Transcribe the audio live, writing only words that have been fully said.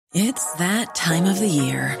It's that time of the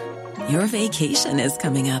year. Your vacation is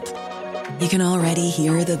coming up. You can already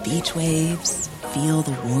hear the beach waves, feel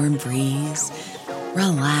the warm breeze,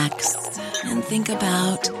 relax, and think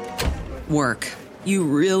about work. You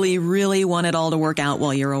really, really want it all to work out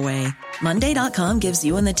while you're away. Monday.com gives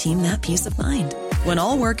you and the team that peace of mind. When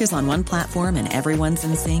all work is on one platform and everyone's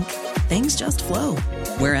in sync, things just flow.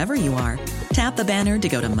 Wherever you are, tap the banner to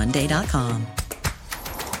go to Monday.com.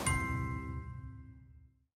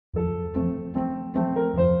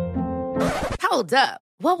 Hold up.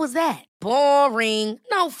 What was that? Boring.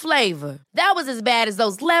 No flavor. That was as bad as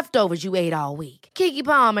those leftovers you ate all week. Keke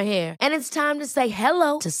Palmer here, and it's time to say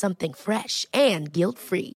hello to something fresh and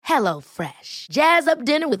guilt-free. Hello Fresh. Jazz up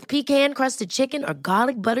dinner with pecan-crusted chicken or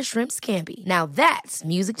garlic butter shrimp scampi. Now that's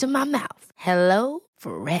music to my mouth. Hello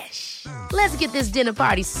Fresh. Let's get this dinner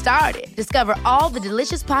party started. Discover all the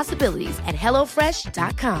delicious possibilities at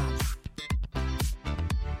HelloFresh.com.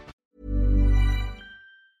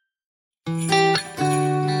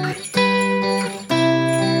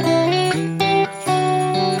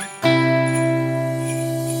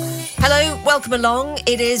 Welcome along.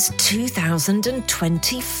 It is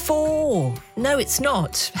 2024. No, it's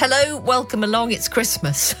not. Hello, welcome along. It's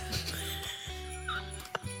Christmas.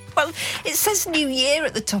 Well, it says New Year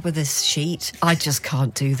at the top of this sheet. I just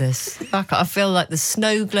can't do this. I feel like the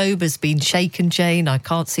snow globe has been shaken, Jane. I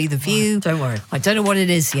can't see the view. Don't worry. I don't know what it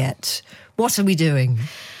is yet. What are we doing?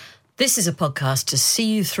 This is a podcast to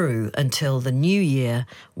see you through until the new year,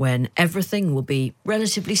 when everything will be,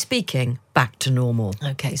 relatively speaking, back to normal.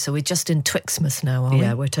 Okay, so we're just in Twixt-mas now, are we?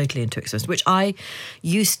 Yeah, we're totally in Twixt-mas, which I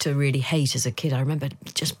used to really hate as a kid. I remember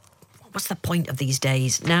just, what's the point of these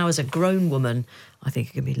days? Now, as a grown woman, I think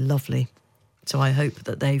it can be lovely. So I hope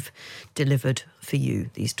that they've delivered for you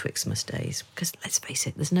these Twixt-mas days. Because let's face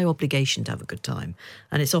it, there's no obligation to have a good time.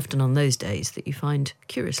 And it's often on those days that you find,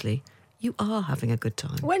 curiously, you are having a good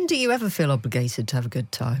time. When do you ever feel obligated to have a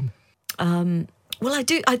good time? Well, I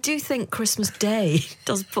do think Christmas Day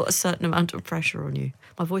does put a certain amount of pressure on you.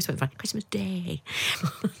 My voice went funny. Christmas Day.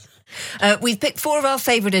 We've picked 4 of our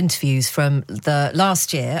favourite interviews from the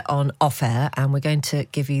last year on Off Air, and we're going to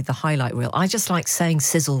give you the highlight reel. I just like saying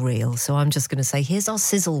sizzle reel, so I'm just going to say, here's our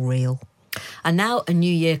sizzle reel. And now a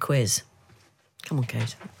New Year quiz. Come on,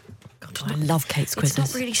 Kate. God, I love Kate's quizzes.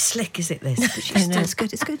 It's not really slick, is it, this? No, it's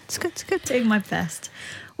good. Doing my best.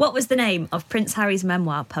 What was the name of Prince Harry's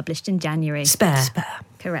memoir published in January? Spare.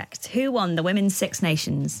 Correct. Who won the Women's Six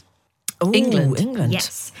Nations? Ooh, England.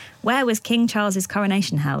 Yes. Where was King Charles's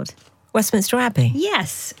coronation held? Westminster Abbey.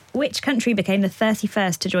 Yes. Which country became the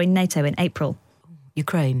 31st to join NATO in April?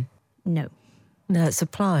 Ukraine. No. No, it's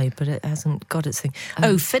applied, but it hasn't got its thing.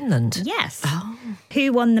 Oh, Finland. Yes. Oh.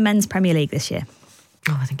 Who won the Men's Premier League this year?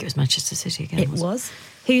 Oh, I think it was Manchester City again. It was.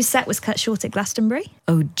 Whose set was cut short at Glastonbury?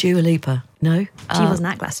 Oh, Dua Lipa. No? She wasn't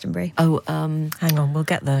at Glastonbury. Oh, hang on, we'll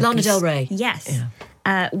get there. Lana Del Rey. Yes.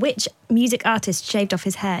 Yeah. Which music artist shaved off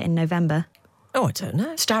his hair in November? Oh, I don't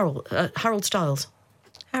know. Harold Styles.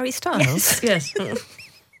 Harry Styles? Yes.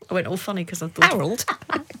 I went all funny because I thought... Harold?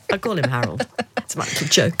 I call him Harold. It's a little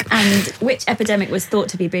joke. And which epidemic was thought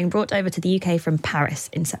to be being brought over to the UK from Paris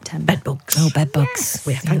in September? Bedbugs. Oh, bedbugs.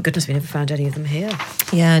 Well, thank goodness we never found any of them here.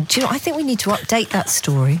 Yeah, do you know, I think we need to update that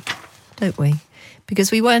story, don't we?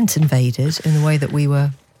 Because we weren't invaded in the way that we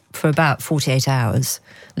were for about 48 hours,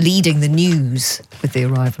 leading the news with the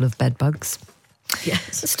arrival of bedbugs.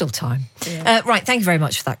 Yes. There's still time. Yeah. Right, thank you very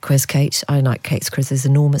much for that quiz, Kate. I like Kate's quizzes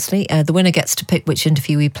enormously. The winner gets to pick which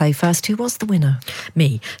interview we play first. Who was the winner?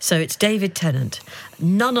 Me. So it's David Tennant.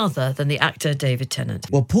 None other than the actor David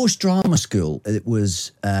Tennant. Well, post-drama school, it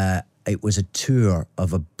was a tour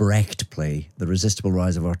of a Brecht play, The Resistible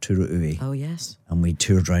Rise of Arturo Ui. Oh, yes. And we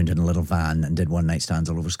toured around in a little van and did one-night stands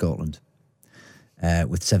all over Scotland.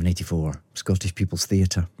 With 784 Scottish People's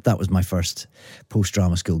Theatre. That was my first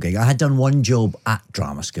post-drama school gig. I had done one job at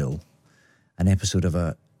drama school, an episode of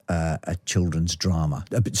a children's drama,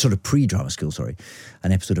 sort of pre-drama school, sorry,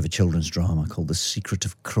 an episode of a children's drama called The Secret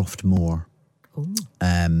of Croft Moor.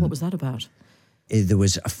 What was that about? There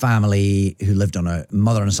was a family who lived on a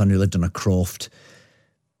mother and a son who lived on a croft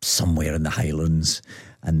somewhere in the Highlands,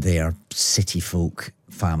 and their city folk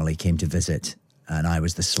family came to visit, and I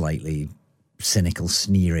was the slightly cynical,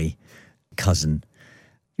 sneery cousin.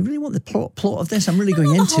 You really want the plot of this? I'm really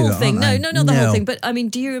going into it. Thing. No, not the whole thing. But I mean,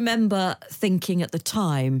 do you remember thinking at the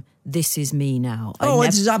time, this is me now?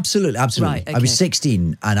 It's absolutely. Right, okay. I was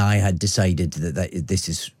 16 and I had decided that this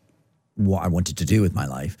is what I wanted to do with my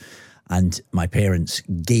life. And my parents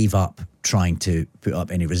gave up trying to put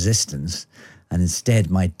up any resistance. And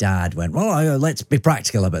instead, my dad went, well, let's be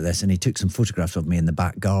practical about this. And he took some photographs of me in the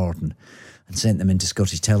back garden and sent them into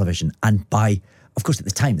Scottish television. And of course, at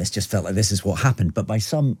the time, this just felt like this is what happened. But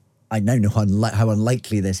I now know how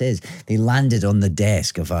unlikely this is. They landed on the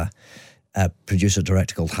desk of a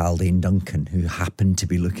producer-director called Haldane Duncan, who happened to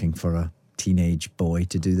be looking for a teenage boy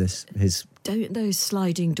to do this. Don't those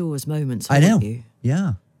sliding doors moments I know. haunt you?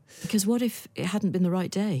 Yeah. Because what if it hadn't been the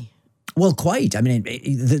right day? Well, quite. I mean,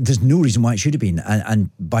 there's no reason why it should have been. And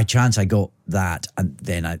by chance, I got that. And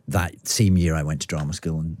then that same year, I went to drama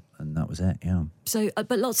school, and that was it, yeah. So,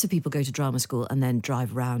 but lots of people go to drama school and then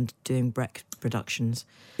drive around doing Brecht productions.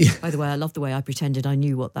 Yeah. By the way, I love the way I pretended I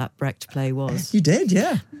knew what that Brecht play was. You did,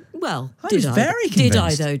 yeah. Well, I was very convinced. Did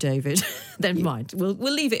I though, David? Then mind. We'll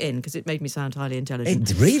leave it in because it made me sound highly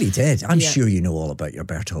intelligent. It really did. I'm Yeah. sure you know all about your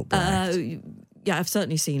Bertolt Brecht. Yeah, I've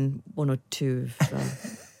certainly seen one or two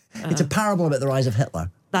of... It's a parable about the rise of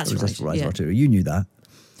Hitler. That's Or right, just the rise of yeah. artillery. You knew that.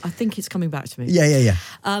 I think it's coming back to me. Yeah.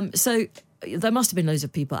 So there must have been loads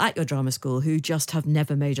of people at your drama school who just have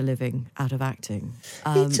never made a living out of acting.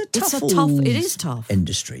 It's a tough It is tough.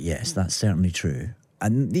 industry, yes, that's certainly true.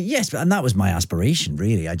 And yes, and that was my aspiration,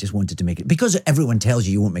 really. I just wanted to make it, because everyone tells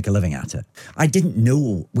you won't make a living at it. We didn't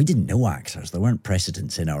know actors. There weren't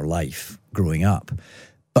precedents in our life growing up.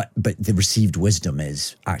 But the received wisdom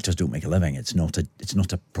is actors don't make a living. It's not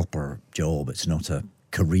a proper job. It's not a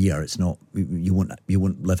career. It's not, you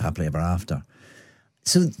won't live happily ever after.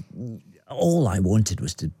 So all I wanted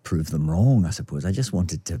was to prove them wrong, I suppose. I just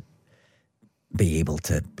wanted to be able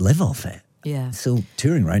to live off it. Yeah. So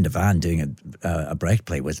touring around a van doing a Brecht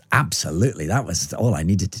play was that was all I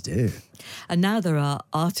needed to do. And now there are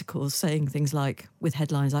articles saying things like, with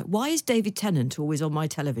headlines like, why is David Tennant always on my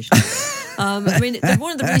television? I mean,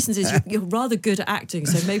 one of the reasons is you're rather good at acting,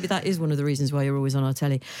 so maybe that is one of the reasons why you're always on our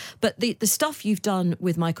telly. But the stuff you've done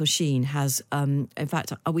with Michael Sheen has, in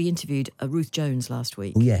fact, we interviewed Ruth Jones last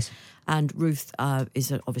week. Oh, yes. And Ruth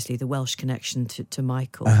is obviously the Welsh connection to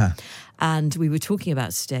Michael. And we were talking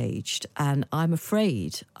about Staged, and I'm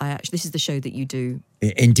afraid this is the show that you do.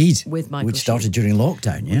 Indeed. With Michael Which started Sheen. during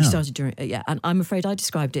lockdown, yeah. We started during, and I'm afraid I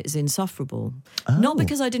described it as insufferable. Not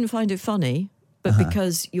because I didn't find it funny, but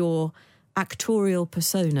because your actorial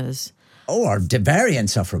personas... are very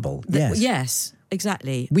insufferable, yes. Yes,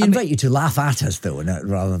 exactly. We invite you to laugh at us, though,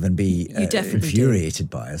 rather than be You definitely infuriated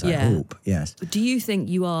by us, I hope, yes. Do you think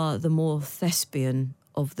you are the more thespian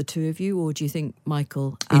of the two of you, or do you think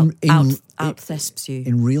Michael out-thesps you?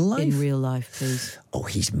 In real life? In real life, please. Oh,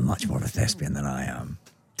 he's much more of a thespian than I am.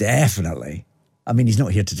 Definitely. I mean, he's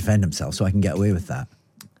not here to defend himself, so I can get away with that.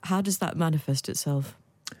 How does that manifest itself?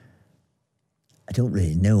 I don't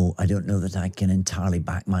really know. I don't know that I can entirely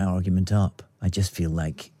back my argument up. I just feel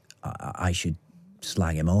like I should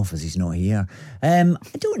slag him off as he's not here. I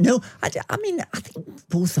don't know. I mean, I think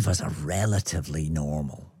both of us are relatively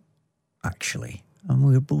normal, actually. And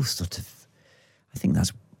we're both sort of... I think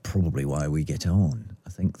that's probably why we get on. I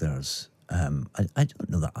think there's... I don't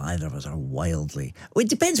know that either of us are wildly... Well, it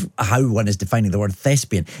depends how one is defining the word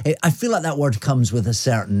thespian. I feel like that word comes with a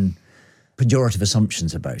certain pejorative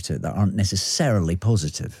assumptions about it that aren't necessarily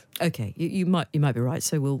positive. Okay, you might be right.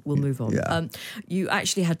 So we'll move on. Yeah. You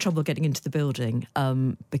actually had trouble getting into the building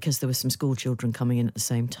because there were some school children coming in at the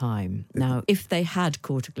same time. Now, if they had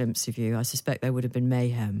caught a glimpse of you, I suspect there would have been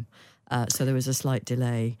mayhem. So there was a slight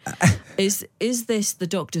delay. Is this the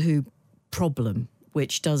Doctor Who problem,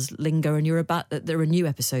 which does linger? And there are new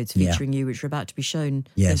episodes featuring you, which are about to be shown.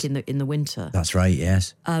 Yes. I think in the winter. That's right.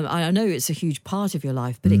 Yes. I know it's a huge part of your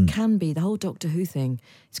life, but it can be the whole Doctor Who thing.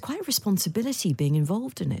 It's quite a responsibility being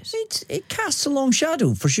involved in it. It casts a long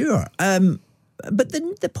shadow for sure. But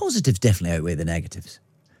the positives definitely outweigh the negatives.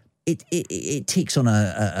 It takes on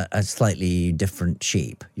a slightly different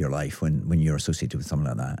shape, your life, when you're associated with something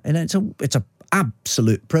like that, and it's a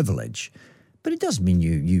absolute privilege, but it does mean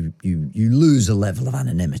you lose a level of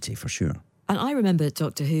anonymity for sure. And I remember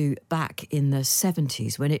Doctor Who back in the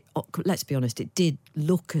 70s when let's be honest, it did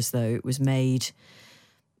look as though it was made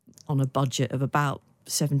on a budget of about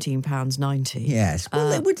 £17.90. Yes,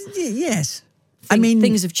 well, it would. Yes,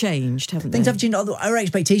 things have changed, haven't they? Things have changed. Although our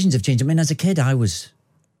expectations have changed. I mean, as a kid,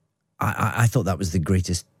 I thought that was the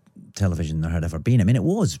greatest television there had ever been. I mean, it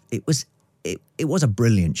was a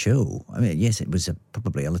brilliant show. I mean, yes, it was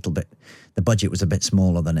probably a little bit, the budget was a bit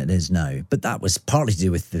smaller than it is now, but that was partly to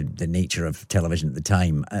do with the nature of television at the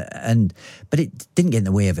time. But it didn't get in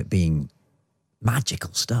the way of it being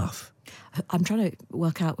magical stuff. I'm trying to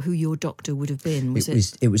work out who your Doctor would have been.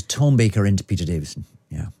 It was Tom Baker into Peter Davison.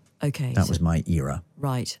 Yeah. Okay. That was my era.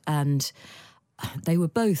 Right. And they were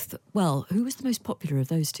both, well, who was the most popular of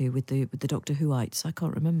those two with the Doctor Whoites? I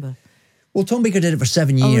can't remember. Well, Tom Baker did it for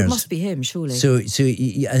 7 years. Oh, it must be him, surely.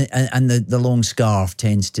 And the long scarf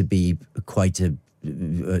tends to be quite a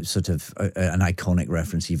sort of an iconic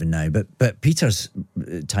reference even now. But Peter's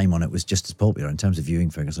time on it was just as popular in terms of viewing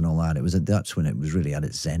figures and all that. That's when it was really at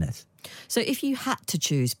its zenith. So if you had to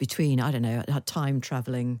choose between, I don't know, a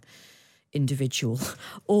time-travelling individual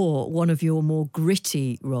or one of your more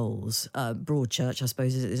gritty roles, Broadchurch, I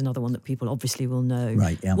suppose, is another one that people obviously will know.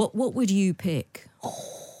 Right, yeah. What would you pick?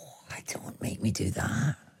 Don't make me do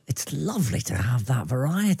that. It's lovely to have that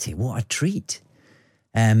variety. What a treat.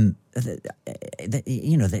 It's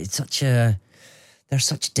they're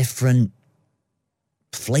such different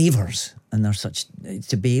flavors, and they're such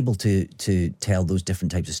to be able to tell those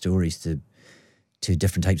different types of stories to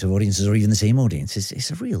different types of audiences, or even the same audience.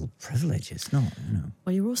 It's a real privilege. It's not,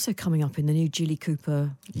 Well, you're also coming up in the new Julie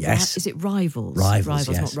Cooper. Yes. Is it Rivals? Rivals,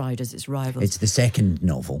 yes. Not Riders. It's Rivals. It's the second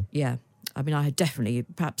novel. Yeah. I mean,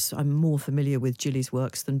 perhaps I'm more familiar with Julie's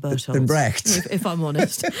works than Bertolt's. Than Brecht. If I'm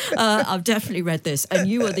honest. I've definitely read this. And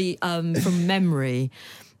you are from memory,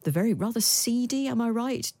 the very rather seedy, am I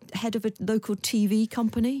right, head of a local TV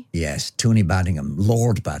company? Yes, Tony Baddingham,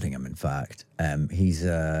 Lord Baddingham, in fact. I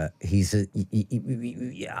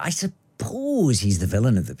suppose he's the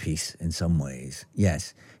villain of the piece in some ways.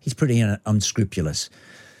 Yes, he's pretty unscrupulous,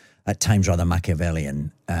 at times rather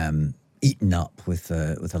Machiavellian, eaten up with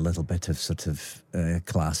a little bit of sort of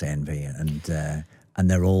class envy, and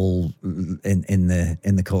they're all in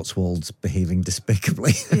the Cotswolds behaving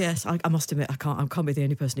despicably. Yes, I must admit I can't be the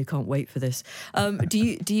only person who can't wait for this. Do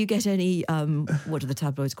you get any what do the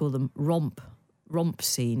tabloids call them, romp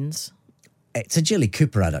scenes? It's a Jilly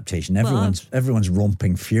Cooper adaptation. Everyone's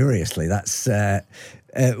romping furiously. That's but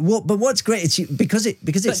what's great is because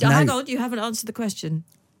it's now. Hang on, you haven't answered the question.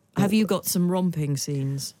 Have you got some romping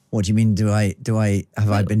scenes? What do you mean? I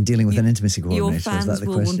been dealing with an intimacy coordinator? Your fans Is that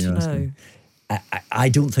the will question want to you're know. asking? I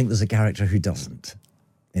don't think there's a character who doesn't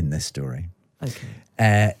in this story.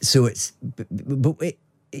 Okay. So it's, but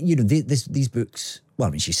these books. Well,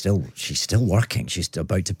 I mean, she's still working. She's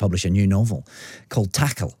about to publish a new novel called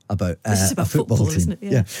Tackle about this is about a football team. isn't it?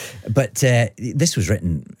 Yeah. But this was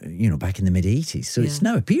written, back in the mid-80s. So it's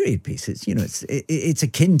now a period piece. It's it's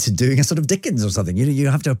akin to doing a sort of Dickens or something. You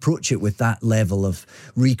have to approach it with that level of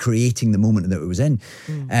recreating the moment that it was in,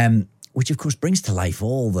 which of course brings to life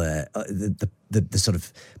all the sort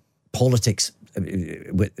of politics.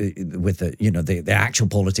 With the actual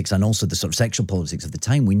politics and also the sort of sexual politics of the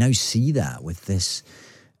time. We now see that with this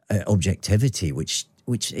objectivity, which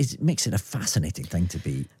makes it a fascinating thing to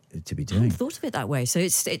be doing. I hadn't thought of it that way. So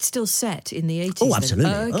it's still set in the 80s. Oh,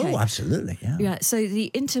 absolutely. Okay. Oh, absolutely. Yeah. Yeah. So the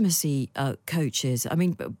intimacy coaches. I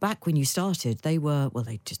mean, back when you started, they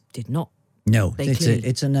just did not. No,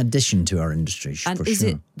 it's an addition to our industry. And for is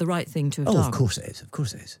sure. it the right thing to have done? Oh, of course it is. Of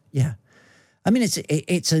course it is. Yeah. I mean, it's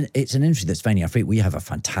an industry that's finding our feet. We have a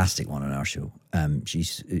fantastic one on our show. She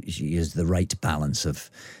is the right balance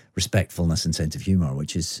of respectfulness and sense of humour,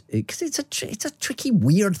 which is because it's a tricky,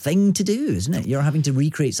 weird thing to do, isn't it? You're having to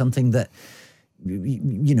recreate something that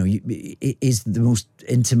is the most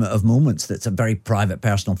intimate of moments. That's a very private,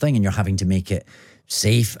 personal thing, and you're having to make it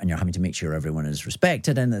safe, and you're having to make sure everyone is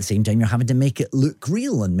respected, and at the same time you're having to make it look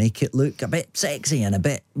real and make it look a bit sexy and a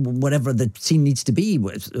bit whatever the scene needs to be,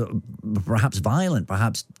 perhaps violent,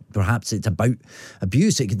 perhaps it's about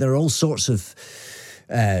abuse. There are all sorts of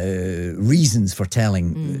reasons for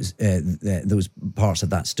telling those parts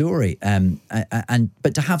of that story,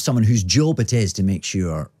 but to have someone whose job it is to make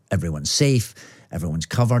sure everyone's safe, everyone's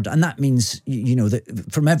covered, and that means that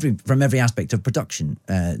from every aspect of production,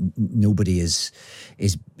 nobody is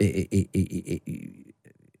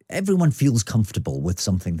everyone feels comfortable with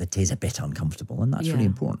something that is a bit uncomfortable, and that's really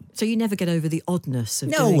important. So you never get over the oddness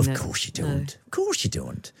of doing No, of it. course you don't. No. Of course you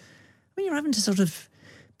don't. I mean, you're having to sort of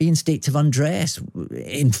be in states of undress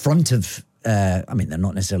in front of. I mean, they're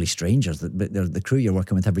not necessarily strangers, but they're the crew you're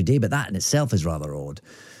working with every day. But that in itself is rather odd.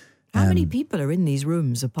 How many people are in these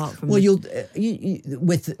rooms apart from? Well,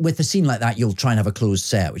 with a scene like that, you'll try and have a closed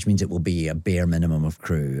set, which means it will be a bare minimum of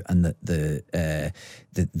crew, and the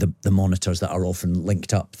monitors that are often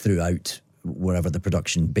linked up throughout wherever the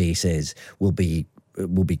production base is will be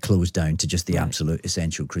closed down to just the absolute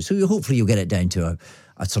essential crew. So hopefully you'll get it down to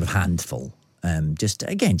a sort of handful, just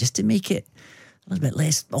to make it a little bit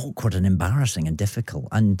less awkward and embarrassing and difficult,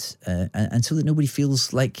 and so that nobody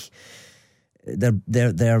feels like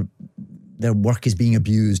their work is being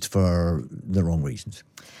abused for the wrong reasons.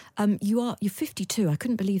 You're 52. I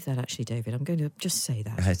couldn't believe that, actually, David. I'm going to just say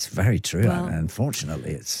that. It's very true. Well,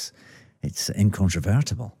 unfortunately, It's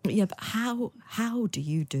incontrovertible. Yeah, but how do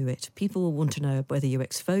you do it? People will want to know whether you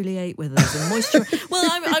exfoliate, whether there's a moisture. Well,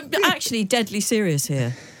 I'm actually deadly serious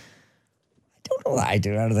here. I don't know that I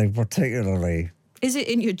do anything particularly. Is it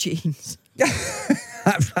in your genes?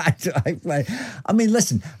 I mean,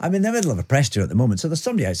 listen, I'm in the middle of a press tour at the moment, so there's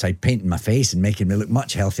somebody outside painting my face and making me look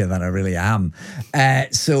much healthier than I really am.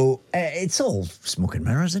 So it's all smoke and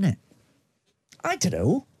mirrors, isn't it? I don't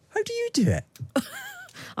know. How do you do it?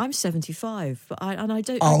 I'm 75, but I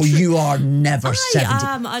don't. Oh, you are never 70.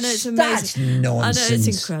 I know, it's amazing. That's nonsense. I know, it's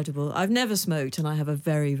incredible. I've never smoked, and I have a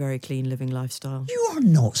very, very clean living lifestyle. You are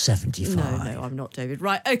not 75. No, I'm not, David.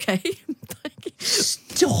 Right, okay. Thank you.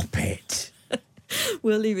 Stop it.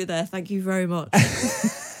 We'll leave it there. Thank you very much.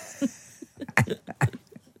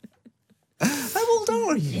 How old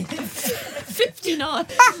are you? 59.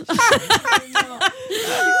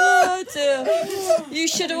 Oh, dear. You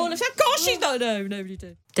should have all said, of course she's not. No, nobody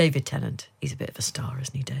did. David Tennant. He's a bit of a star,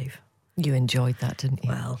 isn't he, Dave? You enjoyed that, didn't you?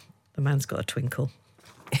 Well, the man's got a twinkle.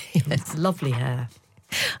 Yes. Lovely hair.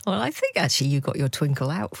 Well, I think actually you got your twinkle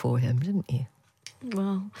out for him, didn't you?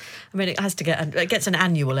 Well, I mean, it gets an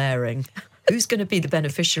annual airing. Who's going to be the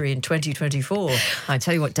beneficiary in 2024? I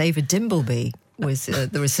tell you what, David Dimbleby was the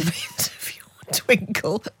recipient of your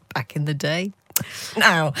twinkle back in the day.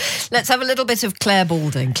 Now, let's have a little bit of Claire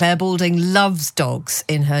Balding. Claire Balding loves dogs.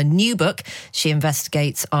 In her new book, she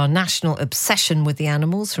investigates our national obsession with the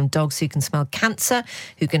animals, from dogs who can smell cancer,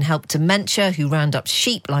 who can help dementia, who round up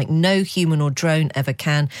sheep like no human or drone ever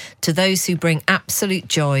can, to those who bring absolute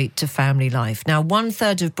joy to family life. Now,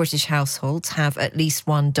 1/3 of British households have at least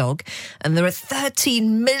one dog, and there are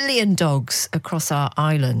 13 million dogs across our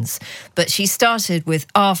islands. But she started with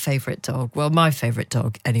our favourite dog, well, my favourite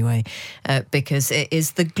dog anyway, because it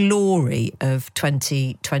is the glory of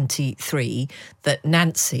 2023 that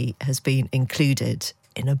Nancy has been included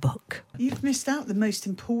in a book. You've missed out the most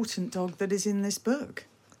important dog that is in this book.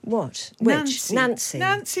 What? Which? Nancy?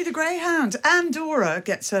 Nancy the greyhound. And Dora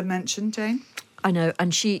gets her mention, Jane. I know,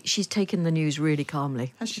 and she's taken the news really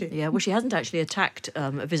calmly. Has she? Yeah, well, she hasn't actually attacked a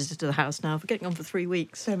visitor to the house now for getting on for 3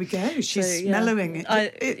 weeks. There we go. She's So, yeah. mellowing.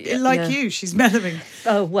 Yeah. You, she's mellowing.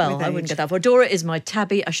 Oh, well, with I wouldn't age. get that far. Dora is my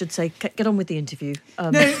tabby, I should say. Get on with the interview.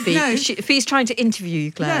 Fee. no. Fee's trying to interview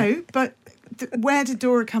you, Claire. No, but where did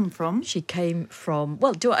Dora come from? She came from,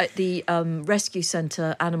 Dora at the Rescue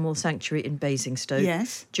Centre Animal Sanctuary in Basingstoke.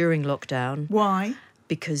 Yes. During lockdown. Why?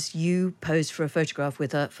 Because you posed for a photograph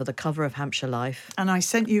with her for the cover of Hampshire Life. And I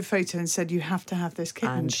sent you a photo and said, you have to have this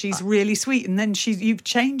kitten. And she's really sweet. And then you've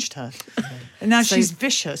changed her. And now So- she's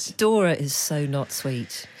vicious. Dora is so not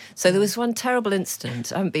sweet. So there was one terrible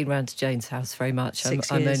incident. I haven't been round to Jane's house very much. I'm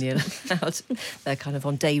years. only allowed. They're kind of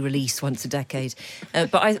on day release once a decade.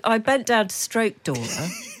 But I bent down to stroke Dora.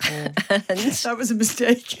 And That was a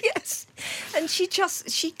mistake. yes. And she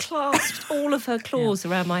clasped all of her claws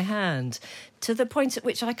around my hand, to the point at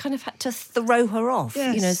which I kind of had to throw her off,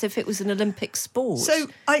 Yes. as if it was an Olympic sport. So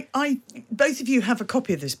I both of you have a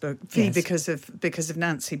copy of this book, Fee, Yes. because of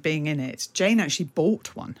Nancy being in it. Jane actually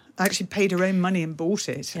bought one. Actually paid her own money and bought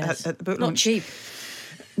it Yes. at the book Not launch. cheap.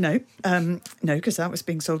 No, because that was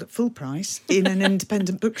being sold at full price in an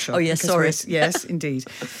independent bookshop. Oh, yes, because sorry. yes, indeed.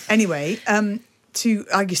 Anyway,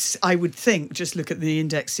 I guess I would think, just look at the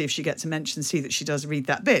index, see if she gets a mention, see that she does read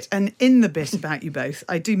that bit. And in the bit about you both,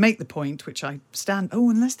 I do make the point, which I stand,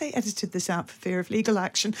 unless they edited this out for fear of legal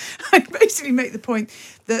action, I basically make the point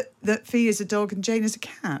that Fee is a dog and Jane is a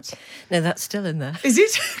cat. No, that's still in there. Is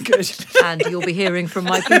it? Good. And you'll be hearing from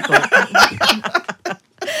my people.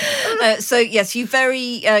 So yes, you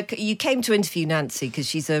came to interview Nancy because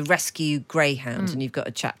she's a rescue greyhound, and you've got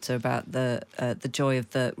a chapter about the joy of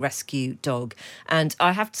the rescue dog. And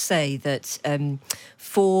I have to say that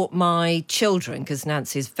for my children, because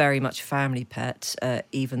Nancy is very much a family pet,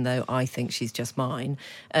 even though I think she's just mine,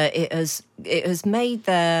 it has made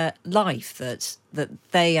their life that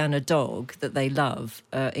they and a dog that they love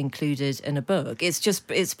included in a book.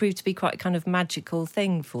 It's proved to be quite a kind of magical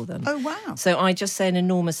thing for them. Oh, wow. So I just say an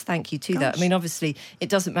enormous thank you to that. Gosh. I mean, obviously, it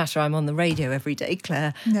doesn't matter. I'm on the radio every day,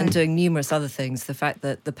 Claire, No. and doing numerous other things. The fact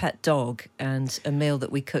that the pet dog and a meal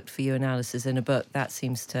that we cooked for you and Alice is in a book, that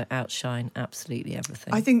seems to outshine absolutely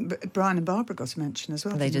everything. I think Brian and Barbara got a mention as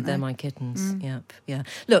well. They didn't did. They're my kittens. Yep. Yeah.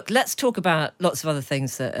 Look, let's talk about lots of other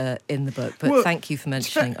things that are in the book, but Well, thank you for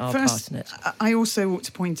mentioning our First, part in it. I also ought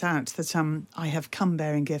to point out that I have come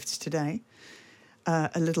bearing gifts today.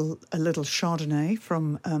 A little Chardonnay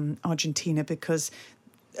from Argentina, because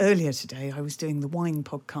earlier today I was doing the wine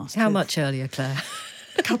podcast. How with- much earlier, Claire?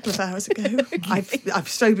 A couple of hours ago. I've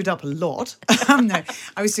sobered up a lot. No,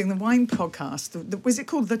 I was doing the wine podcast. Was it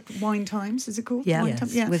called the Wine Times? Is it called? Yeah. Wine Yes,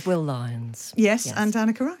 Times? Yeah. with Will Lyons. Yes, and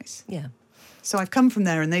Annika Rice. Yeah. So I've come from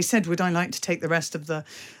there, and they said, would I like to take the rest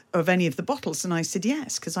of any of the bottles? And I said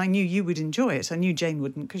yes, because I knew you would enjoy it. I knew Jane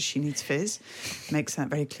wouldn't, because she needs fizz. Makes that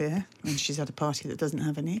very clear when she's at a party that doesn't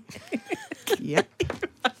have any. Yep.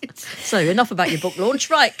 So enough about your book launch.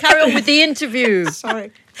 Right, carry on with the interview.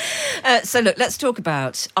 Sorry. So look, let's talk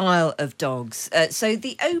about Isle of Dogs. So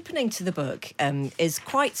the opening to the book is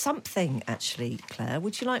quite something, actually, Claire.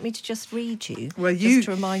 Would you like me to just read you? Well, just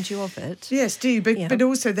to remind you of it. Yes, do. But Yeah. but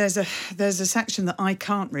also there's a section that I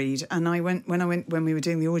can't read, and when we were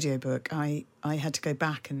doing the audiobook, I had to go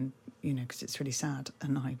back and, because it's really sad,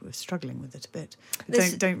 and I was struggling with it a bit.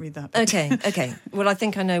 Don't read that bit. Okay. Well, I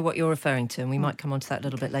think I know what you're referring to, and we might come on to that a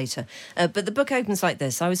little bit later. But the book opens like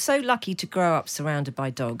this. I was so lucky to grow up surrounded by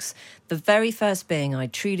dogs. The very first being I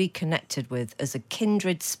truly connected with as a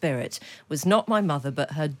kindred spirit was not my mother,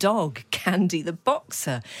 but her dog, Candy the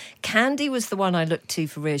boxer. Candy was the one I looked to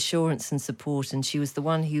for reassurance and support, and she was the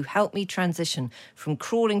one who helped me transition from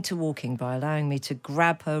crawling to walking by allowing me to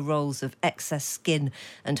grab her rolls of excess skin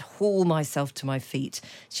and haul myself to my feet.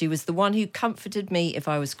 She was the one who comforted me if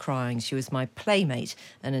I was crying. She was my playmate,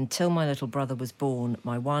 and until my little brother was born,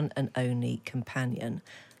 my one and only companion.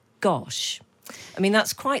 Gosh. I mean,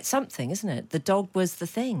 that's quite something, isn't it? The dog was the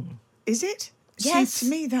thing. Is it? Yes. See, to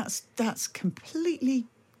me, that's completely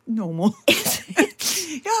normal.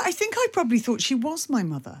 Yeah, I think I probably thought she was my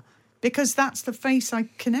mother because that's the face I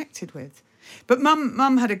connected with. But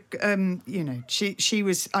Mum had she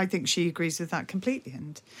was. I think she agrees with that completely,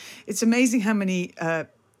 and it's amazing how many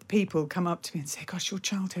people come up to me and say, "Gosh, your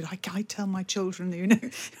childhood." I tell my children,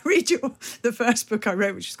 read the first book I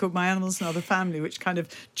wrote, which is called My Animals and Other Family, which kind of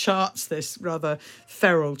charts this rather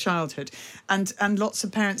feral childhood, and lots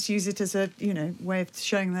of parents use it as a way of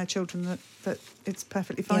showing their children that it's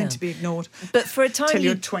perfectly fine to be ignored. But for a time till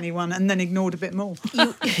you're 21, and then ignored a bit more.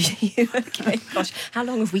 Okay, gosh, how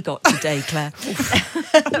long have we got today, Claire?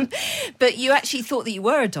 But you actually thought that you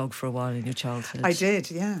were a dog for a while in your childhood. I did,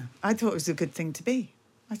 yeah. I thought it was a good thing to be.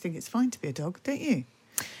 I think it's fine to be a dog, don't you?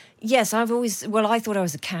 Yes, I thought I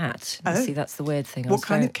was a cat. You see, that's the weird thing. I What was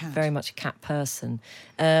kind of cat? Very much a cat person.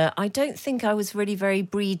 I don't think I was really very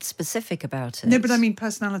breed specific about it. No, but I mean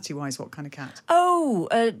personality-wise, what kind of cat? Oh,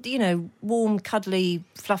 warm, cuddly,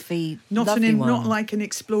 fluffy, lovely one. Not like an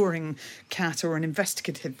exploring cat or an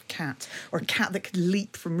investigative cat or a cat that could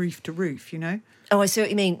leap from roof to roof, Oh, I see what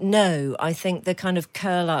you mean. No, I think they kind of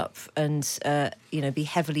curl up and, be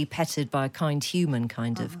heavily petted by a kind human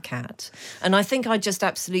kind of cat. And I think I just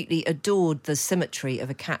absolutely adored the symmetry of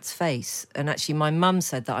a cat's face. And actually, my mum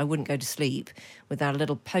said that I wouldn't go to sleep without a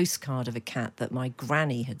little postcard of a cat that my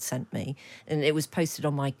granny had sent me. And it was posted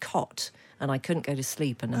on my cot. And I couldn't go to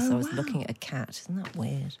sleep unless I was looking at a cat. Isn't that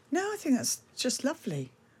weird? No, I think that's just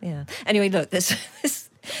lovely. Yeah. Anyway, look, this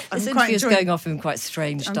interview is going off in quite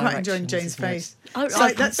strange I'm directions. quite enjoying Jane's isn't it? face. It's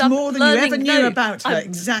like that's more than you ever knew about her.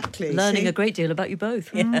 Exactly. Learning see? a great deal about you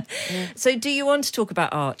both. Yeah. So do you want to talk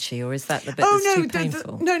about Archie, or is that the bit that's too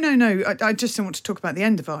painful? No. I just don't want to talk about the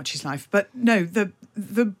end of Archie's life. But no,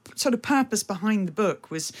 the sort of purpose behind the book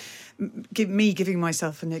was me giving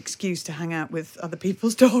myself an excuse to hang out with other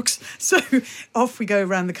people's dogs. So off we go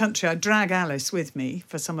around the country. I drag Alice with me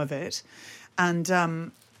for some of it. And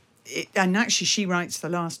actually she writes the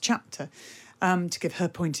last chapter to give her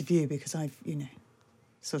point of view, because I've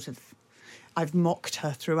mocked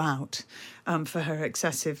her throughout for her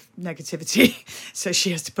excessive negativity. So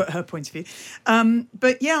she has to put her point of view.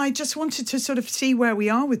 But yeah, I just wanted to sort of see where we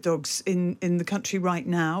are with dogs in the country right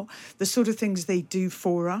now, the sort of things they do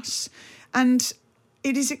for us. And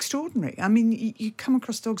it is extraordinary. I mean, you come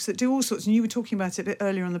across dogs that do all sorts, and you were talking about it a bit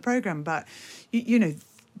earlier on the programme about,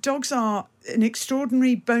 dogs are an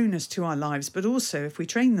extraordinary bonus to our lives, but also if we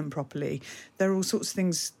train them properly, there are all sorts of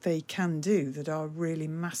things they can do that are really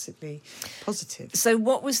massively positive. So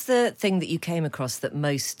what was the thing that you came across that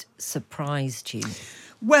most surprised you?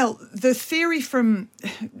 Well, the theory from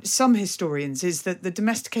some historians is that the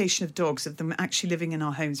domestication of dogs, of them actually living in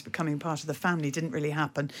our homes, becoming part of the family, didn't really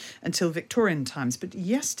happen until Victorian times. But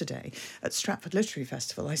yesterday at Stratford Literary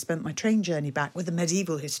Festival, I spent my train journey back with a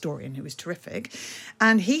medieval historian who was terrific.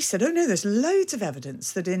 And he said, oh no, there's loads of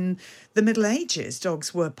evidence that in the Middle Ages,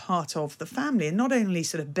 dogs were part of the family, and not only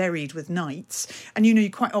sort of buried with knights. And,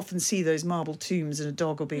 you quite often see those marble tombs, and a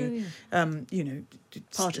dog will be,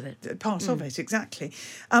 Part of it. Part of it, exactly.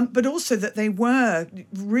 But also that they were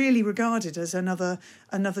really regarded as another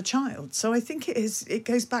child. So I think it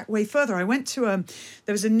goes back way further. I went to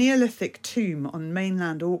there was a Neolithic tomb on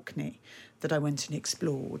mainland Orkney that I went and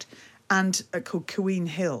explored, and called Queen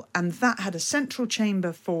Hill, and that had a central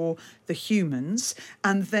chamber for the humans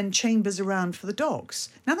and then chambers around for the dogs.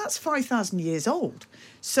 Now that's 5,000 years old,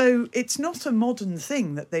 so it's not a modern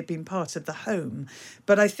thing that they've been part of the home,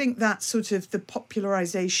 but I think that sort of the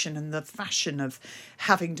popularisation and the fashion of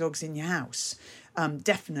having dogs in your house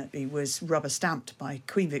definitely was rubber stamped by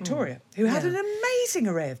Queen Victoria, who had an amazing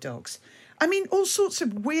array of dogs. I mean, all sorts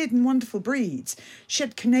of weird and wonderful breeds. She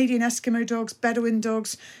had Canadian Eskimo dogs, Bedouin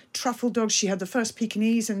dogs, truffle dogs. She had the first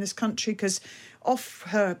Pekingese in this country because off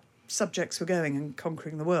her subjects were going and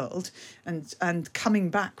conquering the world and coming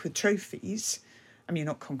back with trophies. I mean,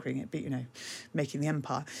 not conquering it, but, making the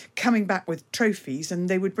empire. Coming back with trophies, and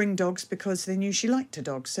they would bring dogs because they knew she liked her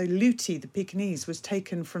dogs. So Luti, the Pekingese, was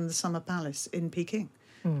taken from the Summer Palace in Peking.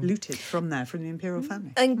 Looted from there, from the imperial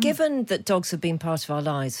family. And given that dogs have been part of our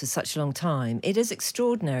lives for such a long time, it is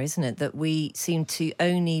extraordinary, isn't it, that we seem to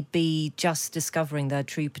only be just discovering their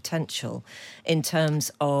true potential in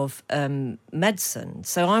terms of medicine.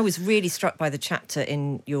 So I was really struck by the chapter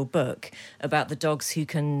in your book about the dogs who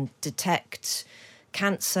can detect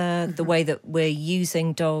cancer, the way that we're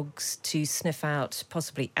using dogs to sniff out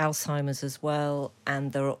possibly Alzheimer's as well.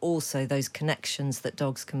 And there are also those connections that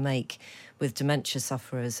dogs can make with dementia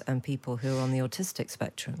sufferers and people who are on the autistic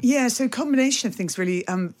spectrum. Yeah, so a combination of things really.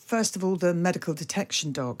 First of all, the medical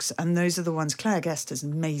detection dogs, and those are the ones. Claire Guest is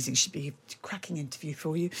amazing. She'd be a cracking interview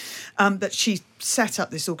for you. But she set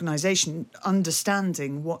up this organisation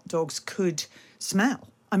understanding what dogs could smell.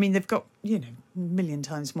 I mean, they've got, a million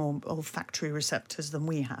times more olfactory receptors than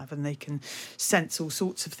we have, and they can sense all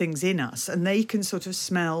sorts of things in us, and they can sort of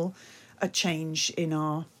smell a change in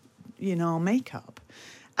our makeup.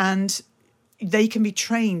 And they can be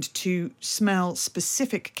trained to smell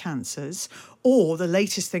specific cancers, or the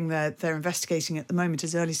latest thing they're investigating at the moment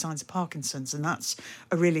is early signs of Parkinson's, and that's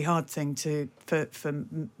a really hard thing for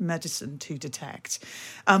medicine to detect.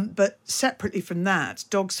 But separately from that,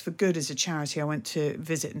 Dogs for Good is a charity I went to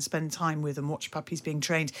visit and spend time with and watch puppies being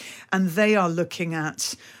trained, and they are looking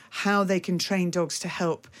at how they can train dogs to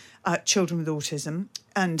help children with autism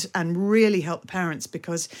and really help the parents,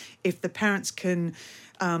 because if the parents can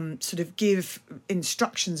sort of give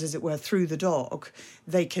instructions, as it were, through the dog,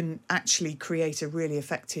 they can actually create a really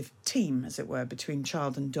effective team, as it were, between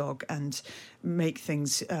child and dog and make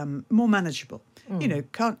things more manageable.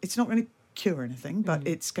 It's not going to cure anything, but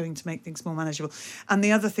it's going to make things more manageable. And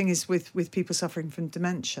the other thing is with people suffering from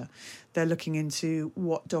dementia, they're looking into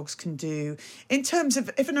what dogs can do in terms of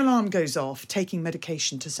if an alarm goes off, taking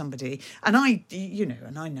medication to somebody. And I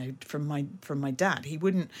know from my dad,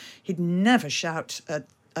 he'd never shout at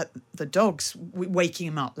the dogs waking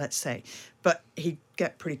him up, let's say, but he'd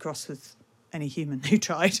get pretty cross with any human who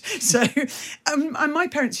tried. So, and my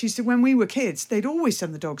parents used to, when we were kids, they'd always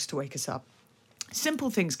send the dogs to wake us up. Simple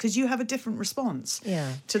things, because you have a different response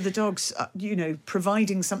to the dogs,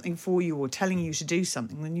 providing something for you or telling you to do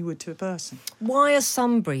something than you would to a person. Why are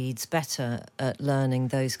some breeds better at learning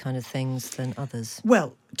those kind of things than others?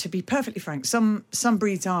 Well, to be perfectly frank, some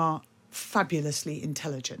breeds are fabulously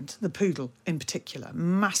intelligent. The poodle in particular,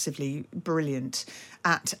 massively brilliant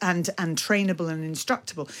at and trainable and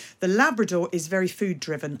instructable. The Labrador is very food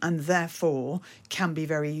driven and therefore can be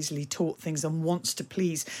very easily taught things and wants to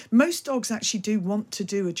please. Most dogs actually do want to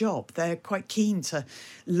do a job. They're quite keen to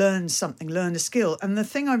learn something, learn a skill. And the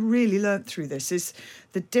thing I really learnt through this is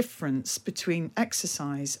the difference between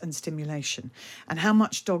exercise and stimulation, and how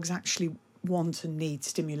much dogs actually want and need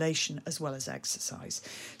stimulation as well as exercise.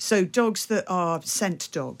 So dogs that are scent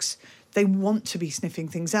dogs, they want to be sniffing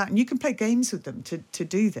things out, and you can play games with them to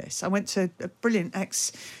do this. I went to a brilliant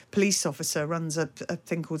ex-police officer, runs a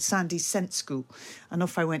thing called Sandy's Scent School, and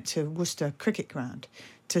off I went to Worcester Cricket Ground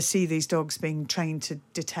to see these dogs being trained to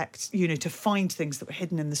detect, to find things that were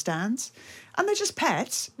hidden in the stands. And they're just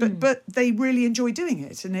pets, but they really enjoy doing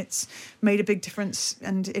it, and it's made a big difference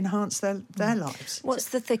and enhanced their lives. What's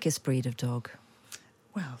the thickest breed of dog?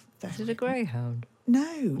 Well, is it a greyhound?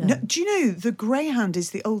 No. Do you know the greyhound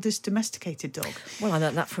is the oldest domesticated dog? Well, I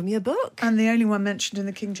learnt that from your book. And the only one mentioned in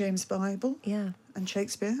the King James Bible. Yeah. And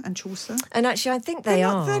Shakespeare and Chaucer. And actually, I think they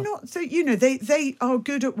are. They're not. They are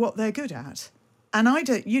good at what they're good at. And I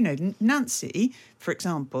don't. Nancy, for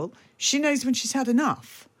example, she knows when she's had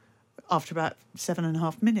enough. after about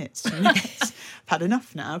 7.5 minutes. I've had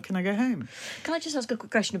enough now. Can I go home? Can I just ask a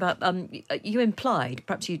quick question about, you implied,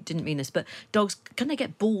 perhaps you didn't mean this, but dogs, can they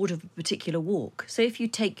get bored of a particular walk? So if you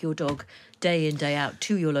take your dog day in, day out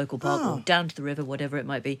to your local park or down to the river, whatever it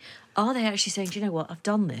might be, are they actually saying, do you know what, I've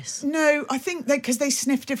done this? No, I think because they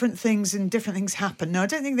sniff different things and different things happen. No, I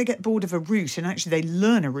don't think they get bored of a route, and actually they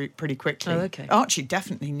learn a route pretty quickly. Oh, okay. Archie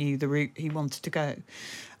definitely knew the route he wanted to go.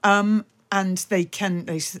 And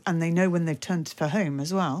they know when they've turned for home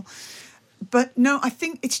as well. But no, I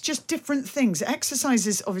think it's just different things.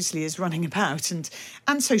 Exercises, obviously, is running about and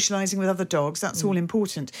socialising with other dogs. That's all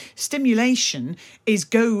important. Stimulation is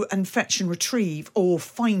go and fetch and retrieve or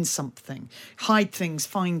find something. Hide things,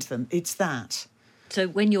 find them. It's that. So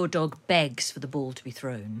when your dog begs for the ball to be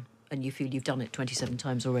thrown and you feel you've done it 27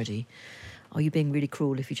 times already, are you being really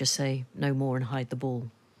cruel if you just say no more and hide the ball?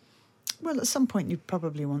 Well, at some point you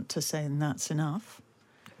probably want to say, and that's enough.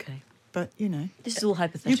 Okay. But, this is all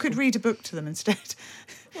hypothetical. You could read a book to them instead.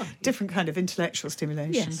 Well, different kind of intellectual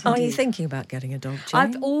stimulation. Yes. Are you thinking about getting a dog, Jane?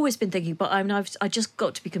 I've always been thinking, but I just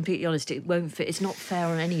got to be completely honest, it won't fit. It's not fair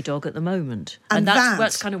on any dog at the moment. And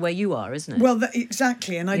that's kind of where you are, isn't it? Well,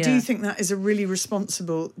 exactly. And I do think that is a really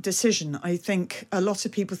responsible decision. I think a lot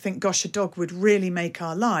of people think, gosh, a dog would really make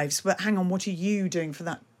our lives. But hang on, what are you doing for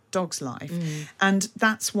that dog's life? And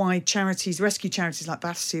that's why rescue charities like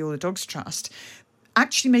Battersea or the Dogs Trust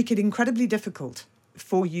actually make it incredibly difficult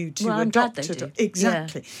for you to adopt a dog.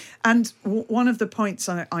 Exactly. Yeah. And one of the points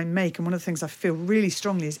I make, and one of the things I feel really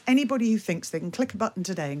strongly, is anybody who thinks they can click a button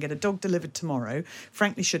today and get a dog delivered tomorrow,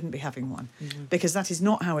 frankly, shouldn't be having one. Because that is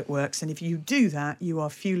not how it works. And if you do that, you are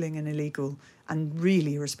fueling an illegal and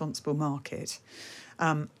really irresponsible market.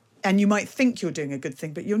 And you might think you're doing a good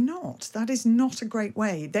thing, but you're not. That is not a great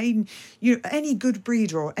way. Any good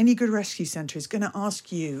breeder or any good rescue centre is going to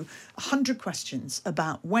ask you 100 questions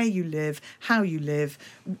about where you live, how you live,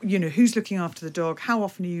 who's looking after the dog, how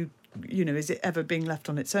often are you, is it ever being left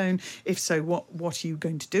on its own? If so, what are you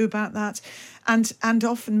going to do about that? And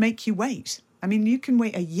often make you wait. I mean, you can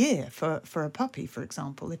wait a year for a puppy, for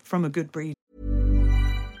example, from a good breeder.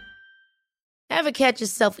 Ever catch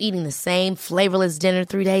yourself eating the same flavorless dinner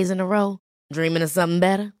 3 days in a row? Dreaming of something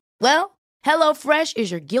better? Well, HelloFresh is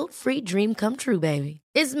your guilt-free dream come true, baby.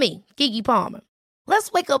 It's me, Keke Palmer.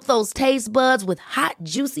 Let's wake up those taste buds with hot,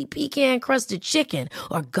 juicy pecan-crusted chicken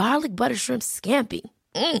or garlic butter shrimp scampi.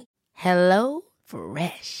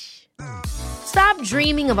 HelloFresh. Stop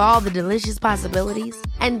dreaming of all the delicious possibilities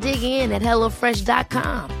and dig in at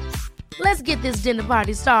HelloFresh.com. Let's get this dinner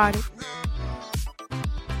party started.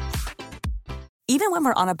 Even when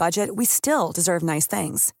we're on a budget, we still deserve nice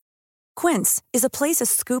things. Quince is a place to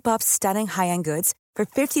scoop up stunning high-end goods for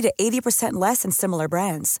 50 to 80% less than similar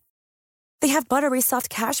brands. They have buttery soft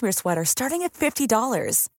cashmere sweaters starting at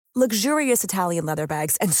 $50, luxurious Italian leather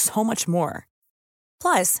bags, and so much more.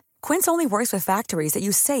 Plus, Quince only works with factories that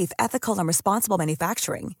use safe, ethical, and responsible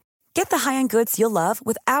manufacturing. Get the high-end goods you'll love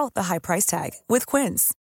without the high price tag with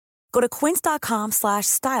Quince. Go to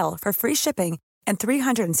quince.com/style for free shipping and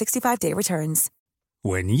 365-day returns.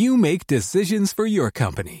 When you make decisions for your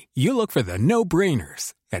company, you look for the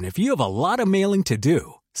no-brainers. And if you have a lot of mailing to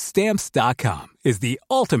do, Stamps.com is the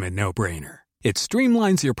ultimate no-brainer. It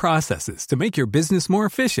streamlines your processes to make your business more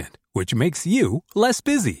efficient, which makes you less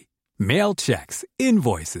busy. Mail checks,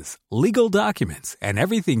 invoices, legal documents, and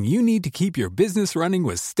everything you need to keep your business running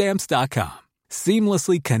with Stamps.com.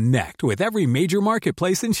 Seamlessly connect with every major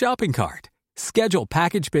marketplace and shopping cart. Schedule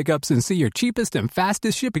package pickups and see your cheapest and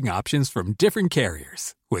fastest shipping options from different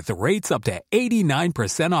carriers. With rates up to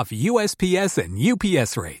 89% off USPS and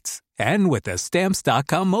UPS rates. And with the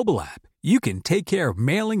Stamps.com mobile app, you can take care of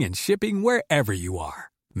mailing and shipping wherever you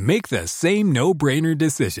are. Make the same no-brainer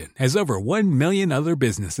decision as over 1 million other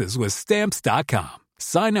businesses with Stamps.com.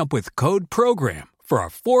 Sign up with code PROGRAM for a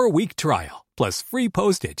 4-week trial, plus free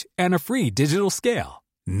postage and a free digital scale.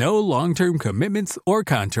 No long-term commitments or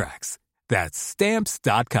contracts. That's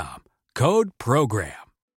Stamps.com. Code PROGRAM.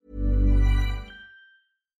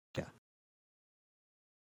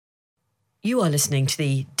 You are listening to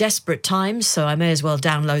the Desperate Times, so I may as well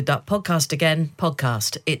download that podcast again.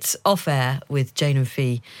 It's off air with Jane and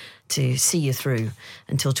Fee to see you through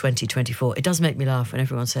until 2024. It does make me laugh when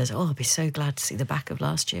everyone says, oh, I'll be so glad to see the back of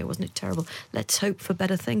last year. Wasn't it terrible? Let's hope for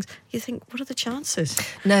better things. You think, what are the chances?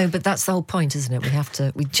 No, but that's the whole point, isn't it?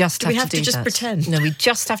 We just have to just pretend? No, we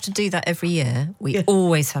just have to do that every year. We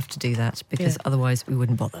always have to do that because otherwise we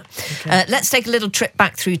wouldn't bother. Okay. Let's take a little trip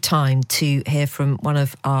back through time to hear from one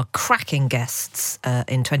of our cracking guests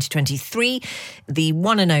in 2023, the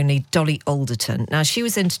one and only Dolly Alderton. Now, she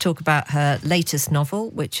was in to talk about her latest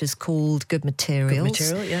novel, which is called Good Materials. Good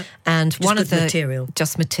Material, yeah. And Just one Good of the Material.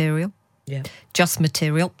 Just Material. Yeah. Just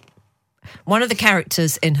Material. One of the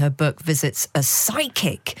characters in her book visits a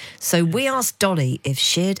psychic. So we asked Dolly if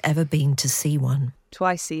she'd ever been to see one.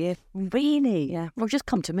 Twice a year. Really? Yeah. Well, just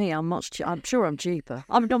come to me. I'm sure I'm cheaper.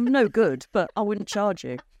 I'm no good, but I wouldn't charge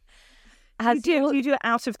you. You do it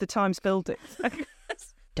out of the Times building.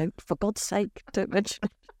 Don't, for God's sake, don't mention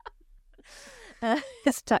it.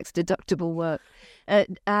 It's tax deductible work.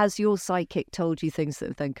 Has your psychic told you things that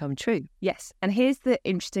have then come true? Yes. And here's the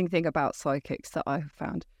interesting thing about psychics that I've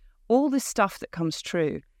found. All the stuff that comes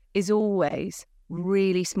true is always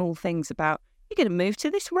really small things about, you're going to move to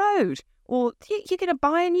this road, or you're going to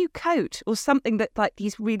buy a new coat, or something that, like,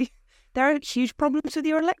 there are huge problems with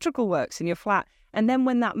your electrical works in your flat. And then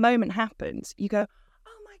when that moment happens, you go,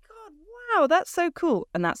 oh my God, wow, that's so cool.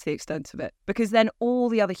 And that's the extent of it. Because then all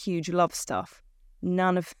the other huge love stuff,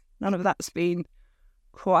 none of that's been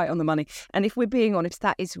quite on the money. And if we're being honest,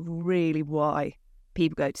 that is really why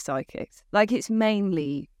people go to psychics. Like, it's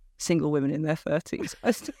mainly single women in their 30s.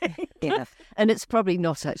 Yeah. And it's probably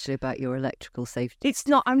not actually about your electrical safety. It's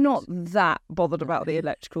not. I'm not that bothered about the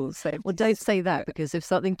electrical safety. Well, don't say that, because if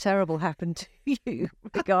something terrible happened to you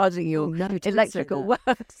regarding your electrical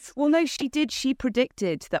works. Well, no, she did. She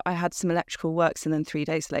predicted that I had some electrical works, and then 3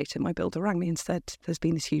 days later, my builder rang me and said, there's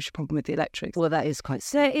been this huge problem with the electrics. Well, that is quite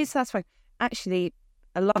So that's fine. Actually,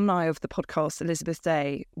 alumni of the podcast, Elizabeth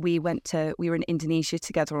Day, we were in Indonesia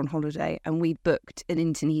together on holiday, and we booked an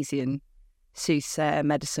Indonesian soothsayer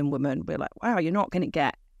medicine woman. We're like, wow, you're not going to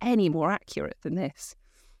get any more accurate than this.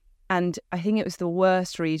 And I think it was the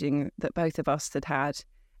worst reading that both of us had had.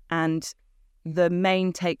 And the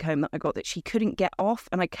main take home that I got that she couldn't get off,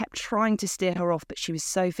 and I kept trying to steer her off, but she was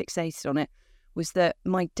so fixated on it, was that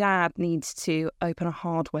my dad needs to open a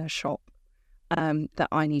hardware shop that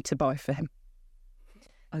I need to buy for him.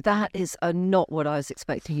 That is not what I was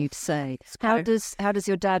expecting you to say. How does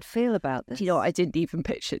your dad feel about this? You know, I didn't even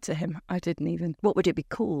pitch it to him. I didn't even. What would it be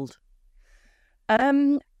called?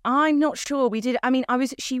 I'm not sure. We did. I mean,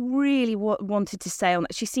 she really wanted to say on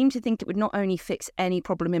that. She seemed to think it would not only fix any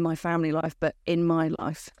problem in my family life, but in my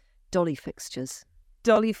life. Dolly fixtures.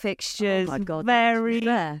 Dolly fixtures. Oh my God. Very,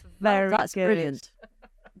 very That's good. Brilliant.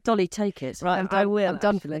 Dolly, take it. Right, I will. I'm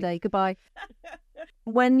done for the day. Goodbye.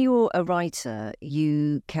 When you're a writer,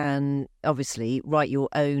 you can obviously write your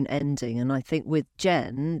own ending. And I think with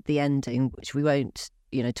Jen, the ending, which we won't,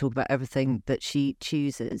 talk about everything that she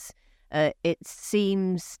chooses, it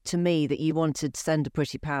seems to me that you wanted to send a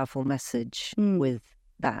pretty powerful message with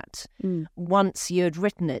that. Once you had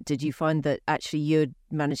written it, did you find that actually you'd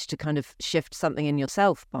managed to kind of shift something in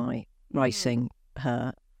yourself by writing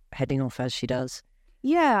her heading off as she does?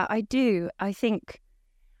 Yeah, I do. I think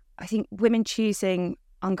women choosing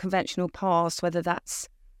unconventional paths, whether that's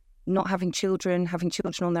not having children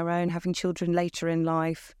on their own, having children later in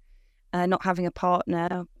life, not having a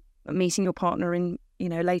partner, meeting your partner in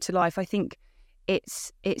later life, I think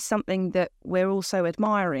it's something that we're also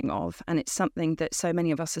admiring of, and it's something that so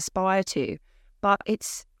many of us aspire to. But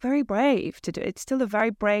it's very brave to do. It's still a very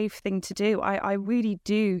brave thing to do. I really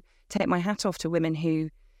do take my hat off to women who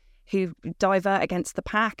divert against the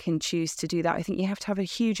pack and choose to do that. I think you have to have a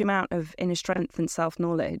huge amount of inner strength and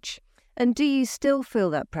self-knowledge. And do you still feel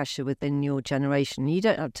that pressure within your generation? You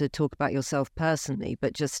don't have to talk about yourself personally,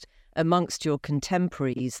 but just amongst your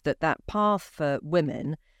contemporaries, that path for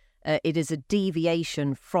women, it is a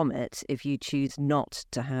deviation from it if you choose not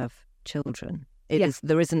to have children.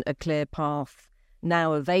 There isn't a clear path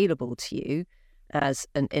now available to you as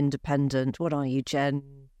an independent, what are you, Jen?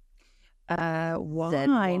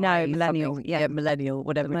 Why? No, millennial. Yeah, millennial,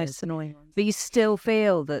 whatever the it most is. annoying ones. But you still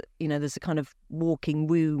feel that, there's a kind of walking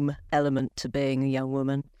womb element to being a young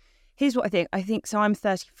woman. Here's what I think. So I'm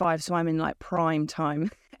 35, so I'm in like prime time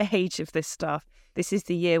age of this stuff. This is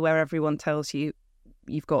the year where everyone tells you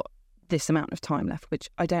you've got this amount of time left, which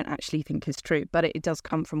I don't actually think is true, but it does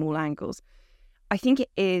come from all angles. I think it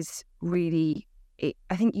is really,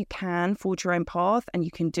 I think you can forge your own path and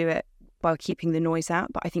you can do it while keeping the noise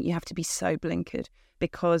out, but I think you have to be so blinkered,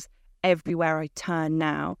 because everywhere I turn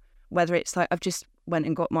now, whether it's like I've just went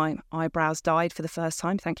and got my eyebrows dyed for the first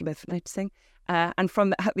time, thank you both for noticing, and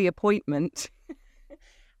at the appointment,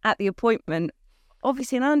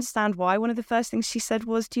 obviously, and I understand why, one of the first things she said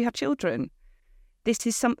was, do you have children? This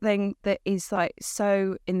is something that is like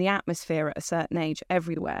so in the atmosphere at a certain age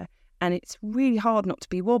everywhere. And it's really hard not to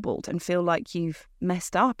be wobbled and feel like you've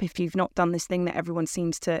messed up if you've not done this thing that everyone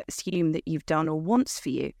seems to assume that you've done or wants for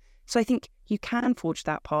you. So I think you can forge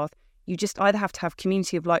that path. You just either have to have a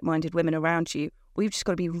community of like-minded women around you, or you've just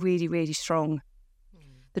got to be really, really strong.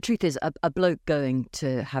 The truth is, a bloke going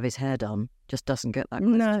to have his hair done just doesn't get that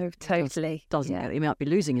question. No, totally. Doesn't get it. He might be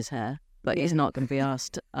losing his hair, but he's not going to be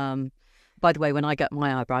asked. By the way, when I get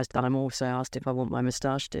my eyebrows done, I'm also asked if I want my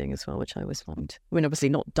moustache doing as well, which I always find. I mean, obviously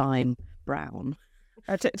not dyeing brown.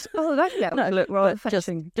 Look rather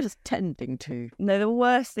just tending to. No, the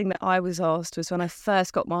worst thing that I was asked was when I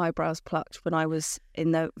first got my eyebrows plucked when I was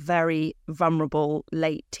in the very vulnerable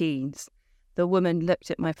late teens. The woman looked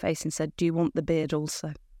at my face and said, "Do you want the beard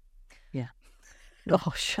also?" Yeah.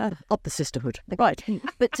 Oh, shut up the sisterhood. Right.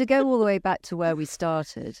 But to go all the way back to where we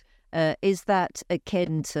started, is that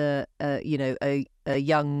akin to, a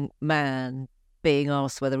young man being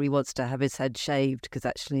asked whether he wants to have his head shaved because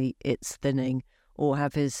actually it's thinning, or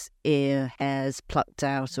have his ear hairs plucked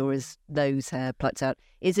out or his nose hair plucked out?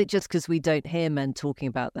 Is it just because we don't hear men talking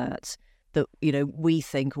about that, we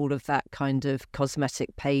think all of that kind of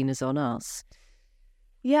cosmetic pain is on us?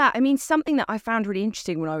 Yeah, I mean, something that I found really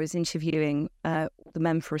interesting when I was interviewing the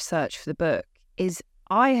men for research for the book is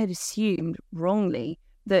I had assumed wrongly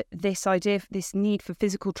that this need for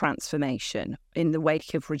physical transformation in the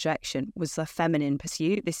wake of rejection was a feminine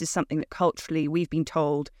pursuit. This is something that culturally we've been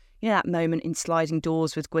told, that moment in Sliding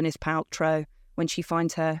Doors with Gwyneth Paltrow when she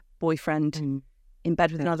finds her boyfriend in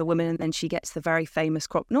bed with another woman and then she gets the very famous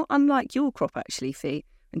crop, not unlike your crop actually, Fee,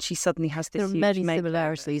 and she suddenly has this huge There are many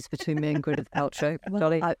similarities between me and Gwyneth Paltrow.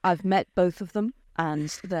 Dolly, I've met both of them and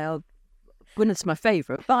Gwyneth's my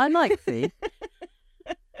favourite, but I like Fee.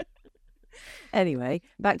 Anyway,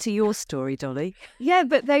 back to your story, Dolly. Yeah,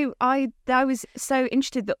 but I was so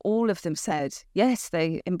interested that all of them said, yes,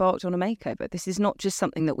 they embarked on a makeover. This is not just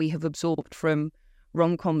something that we have absorbed from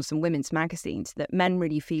rom-coms and women's magazines, that men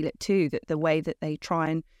really feel it too, that the way that they try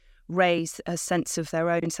and raise a sense of their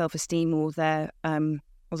own self-esteem or their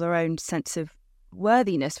own sense of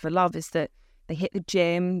worthiness for love is that they hit the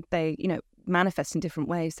gym, they, manifest in different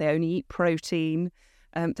ways. They only eat protein.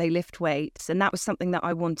 They lift weights, and that was something that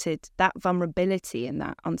I wanted, that vulnerability and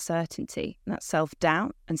that uncertainty, and that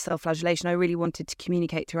self-doubt and self-flagellation. I really wanted to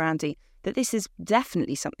communicate to Andy that this is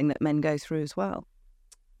definitely something that men go through as well.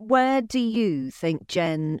 Where do you think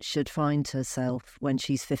Jen should find herself when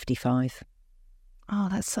she's 55? Oh,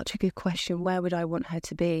 that's such a good question. Where would I want her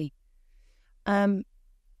to be?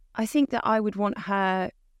 I think that I would want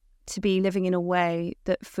her to be living in a way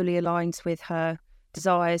that fully aligns with her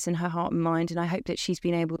desires and her heart and mind, and I hope that she's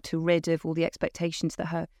been able to rid of all the expectations that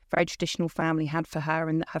her very traditional family had for her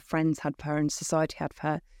and that her friends had for her and society had for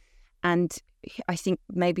her. And I think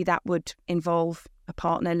maybe that would involve a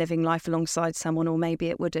partner living life alongside someone, or maybe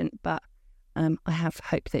it wouldn't, but I have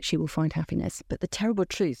hope that she will find happiness. But the terrible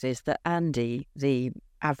truth is that Andy, the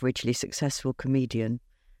averagely successful comedian,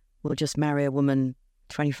 will just marry a woman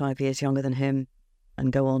 25 years younger than him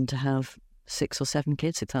and go on to have 6 or 7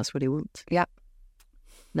 kids if that's what he wants. Yeah.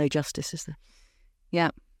 No justice, is there?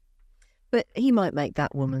 Yeah. But he might make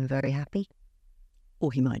that woman very happy.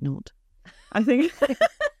 Or he might not. I think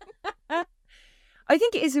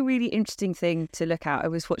it is a really interesting thing to look at. I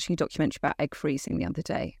was watching a documentary about egg freezing the other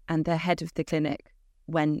day, and the head of the clinic,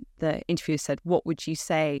 when the interviewer said, "What would you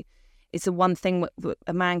say is the one thing that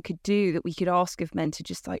a man could do that we could ask of men to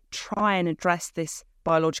just try and address this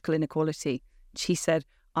biological inequality?" She said,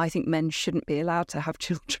 "I think men shouldn't be allowed to have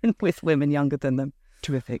children with women younger than them."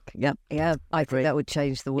 Terrific. Yeah. Yeah, I think that would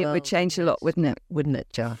change the world. It would change a lot, wouldn't it? Wouldn't it,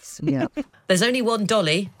 just? Yeah. There's only one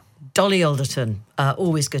Dolly Alderton.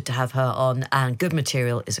 Always good to have her on, and good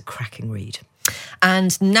material is a cracking read.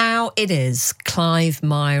 And now it is Clive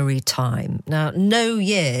Myrie time. Now, no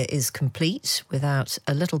year is complete without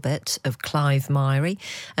a little bit of Clive Myrie.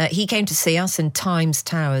 He came to see us in Times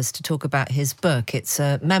Towers to talk about his book. It's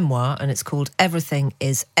a memoir and it's called Everything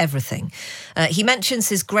is Everything. He mentions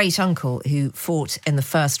his great uncle who fought in the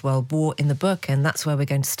First World War in the book, and that's where we're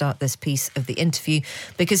going to start this piece of the interview,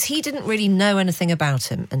 because he didn't really know anything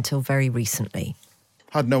about him until very recently.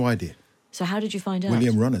 Had no idea. So how did you find out?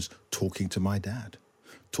 William Runners, talking to my dad,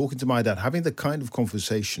 having the kind of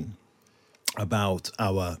conversation about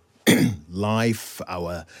our life,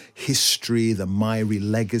 our history, the Myrie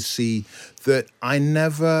legacy that I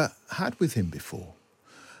never had with him before.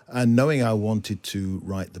 And knowing I wanted to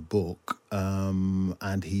write the book,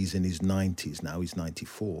 and he's in his 90s now, he's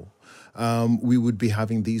 94, we would be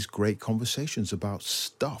having these great conversations about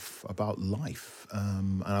stuff, about life.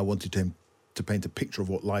 And I wanted to paint a picture of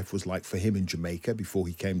what life was like for him in Jamaica before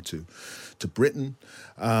he came to Britain.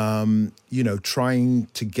 Trying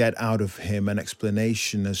to get out of him an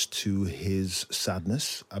explanation as to his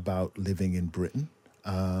sadness about living in Britain,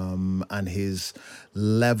 and his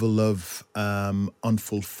level of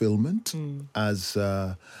unfulfillment as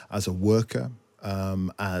a worker,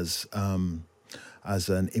 as as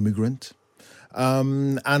an immigrant.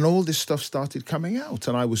 And all this stuff started coming out.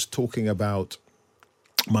 And I was talking about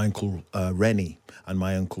my uncle Rennie and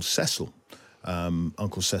my uncle Cecil.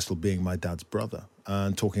 Uncle Cecil being my dad's brother,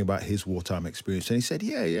 and talking about his wartime experience. And he said,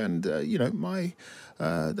 and you've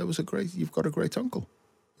got a great uncle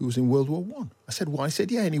who was in World War One. I said, why? He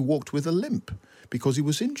said, and he walked with a limp because he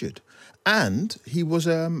was injured. And he was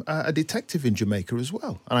a detective in Jamaica as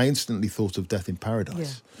well. And I instantly thought of Death in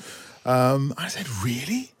Paradise. I said,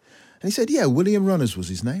 really? And he said, William Runners was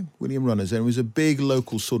his name, William Runners. And he was a big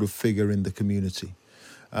local sort of figure in the community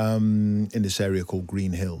in this area called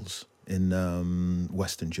Green Hills in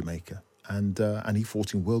Western Jamaica. And he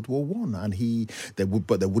fought in World War One, and they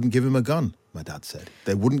wouldn't give him a gun. My dad said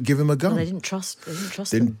they wouldn't give him a gun. Well, they didn't trust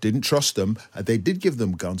them. Didn't trust them. They did give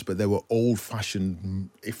them guns, but they were old-fashioned,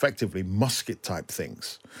 effectively musket-type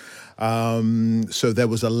things. So there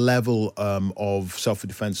was a level of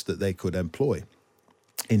self-defense that they could employ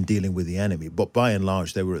in dealing with the enemy. But by and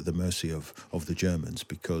large, they were at the mercy of the Germans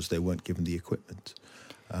because they weren't given the equipment.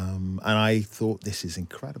 And I thought, this is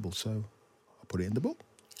incredible, so I put it in the book.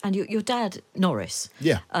 And your dad, Norris,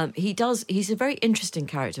 he's a very interesting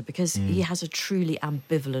character because he has a truly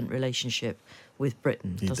ambivalent relationship with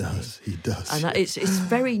Britain, doesn't he? He does. And it's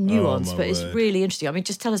very nuanced, but it's really interesting. I mean,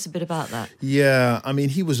 just tell us a bit about that. Yeah, I mean,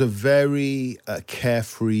 he was a very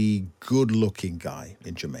carefree, good-looking guy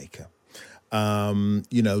in Jamaica.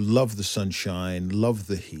 Loved the sunshine, loved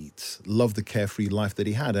the heat, loved the carefree life that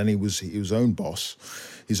he had. And he was his own boss.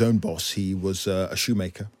 He was a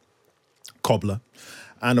shoemaker, cobbler.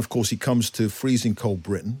 And, of course, he comes to freezing cold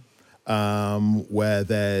Britain, where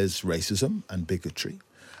there's racism and bigotry,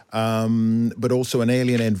 but also an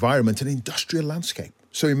alien environment, an industrial landscape.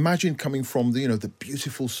 So imagine coming from the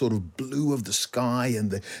beautiful sort of blue of the sky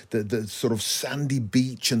and the sort of sandy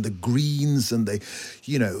beach and the greens and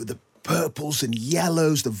the purples and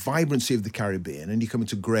yellows, the vibrancy of the Caribbean, and you come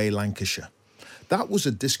into grey Lancashire. That was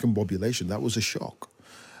a discombobulation. That was a shock.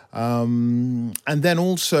 And then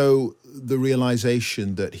also the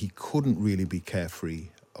realization that he couldn't really be carefree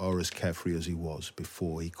or as carefree as he was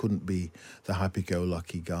before. He couldn't be the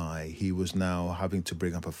happy-go-lucky guy. He was now having to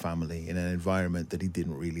bring up a family in an environment that he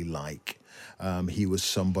didn't really like. He was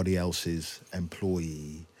somebody else's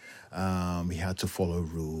employee. He had to follow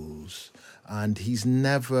rules. And he's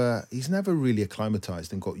never really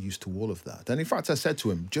acclimatized and got used to all of that. And in fact, I said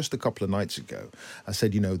to him just a couple of nights ago, I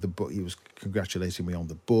said, the book, he was congratulating me on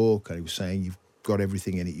the book, and he was saying, you've got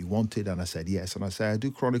everything in it you wanted. And I said, yes. And I said, I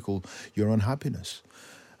do chronicle your unhappiness.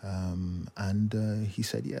 And he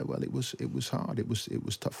said, well, it was hard. It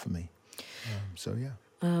was tough for me.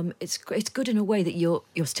 It's good in a way that you're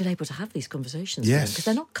still able to have these conversations. Yes, because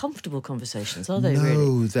they're not comfortable conversations, are they? No,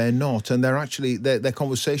 really? They're not, and they're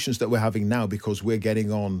conversations that we're having now because we're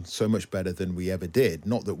getting on so much better than we ever did.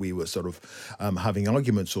 Not that we were sort of having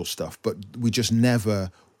arguments or stuff, but we just never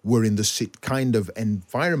were in the kind of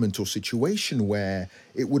environment or situation where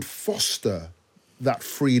it would foster that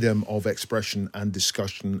freedom of expression and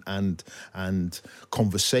discussion and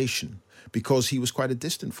conversation. Because he was quite a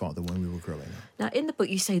distant father when we were growing up. Now, in the book,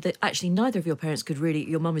 you say that actually neither of your parents could really...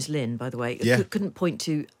 Your mum is Lynn, by the way. Couldn't point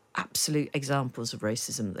to absolute examples of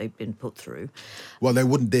racism that they've been put through. Well,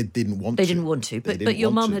 they didn't want to. They didn't want to. But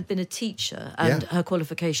your mum had been a teacher and her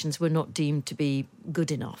qualifications were not deemed to be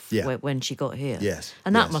good enough when she got here. Yes.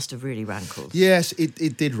 And that must have really rankled. Yes,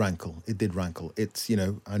 it did rankle. It did rankle. It's,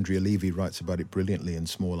 Andrea Levy writes about it brilliantly in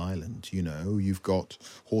Small Island. You've got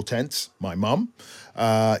Hortense, my mum,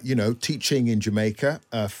 teaching in Jamaica,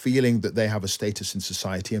 feeling that they have a status in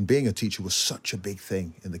society. And being a teacher was such a big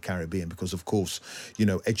thing in the Caribbean because, of course,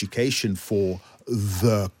 education for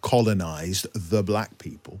the colonized, the black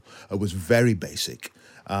people, was very basic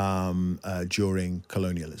during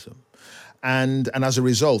colonialism. And as a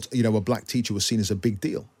result, a black teacher was seen as a big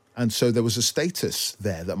deal. And so there was a status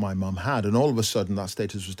there that my mum had. And all of a sudden, that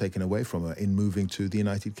status was taken away from her in moving to the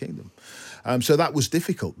United Kingdom. So that was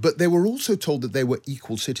difficult. But they were also told that they were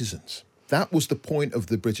equal citizens. That was the point of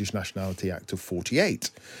the British Nationality Act of 48.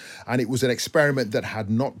 And it was an experiment that had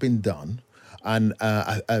not been done and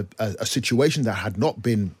a situation that had not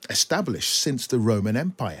been established since the Roman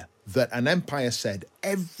Empire. That an empire said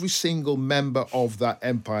every single member of that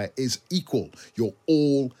empire is equal. You're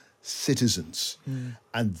all citizens.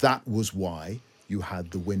 And that was why you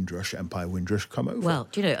had the Windrush, Empire Windrush, come over. Well,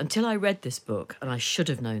 until I read this book, and I should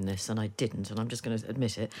have known this, and I didn't, and I'm just going to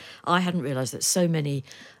admit it, I hadn't realised that so many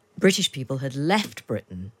British people had left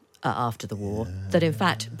Britain after the war, that in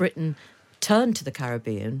fact Britain turned to the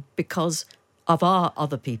Caribbean because of our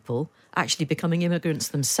other people actually becoming immigrants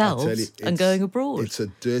themselves and going abroad. It's a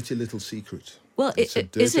dirty little secret. Well, It's a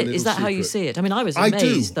dirty is it? little Is that how you secret. see it? I mean, I was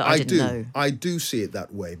amazed that I didn't know. I do see it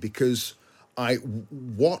that way because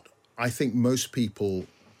what I think most people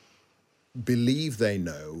believe they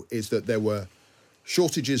know is that there were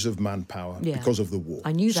shortages of manpower because of the war.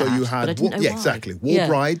 I knew so that, you had but I didn't know why. exactly war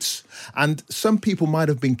brides, and some people might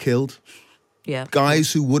have been killed. Yeah,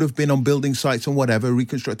 guys who would have been on building sites and whatever,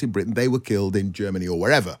 reconstructed Britain, they were killed in Germany or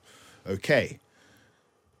wherever. Okay.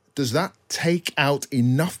 Does that take out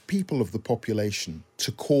enough people of the population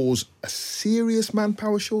to cause a serious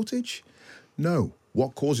manpower shortage? No.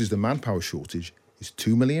 What causes the manpower shortage is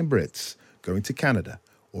 2 million Brits going to Canada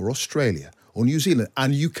or Australia or New Zealand,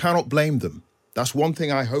 and you cannot blame them. That's one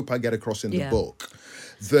thing I hope I get across in the book,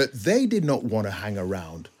 that they did not want to hang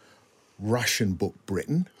around Russian book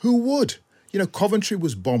Britain. Who would? You know, Coventry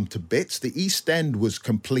was bombed to bits. The East End was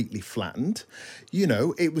completely flattened. You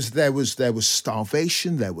know, there was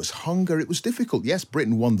starvation, there was hunger. It was difficult. Yes,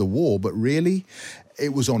 Britain won the war, but really,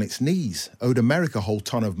 it was on its knees. Owed America a whole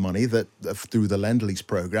ton of money that through the Lend-Lease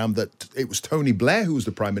program. That it was Tony Blair who was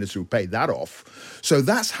the prime minister who paid that off. So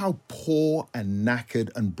that's how poor and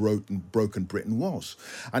knackered and broken Britain was.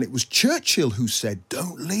 And it was Churchill who said,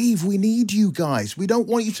 "Don't leave. We need you guys. We don't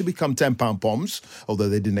want you to become 10-pound bombs," although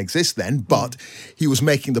they didn't exist then. But he was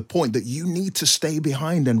making the point that you need to stay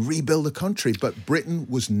behind and rebuild the country. But Britain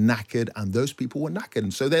was knackered, and those people were knackered,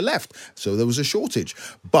 and so they left. So there was a shortage.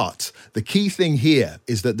 But the key thing here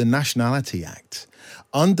is that the Nationality Act,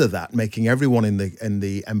 under that, making everyone in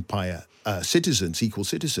the empire citizens, equal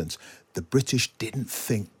citizens, the British didn't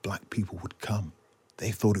think black people would come.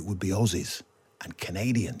 They thought it would be Aussies and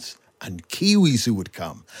Canadians and Kiwis who would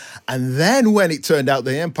come. And then when it turned out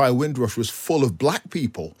the Empire Windrush was full of black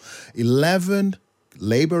people, 11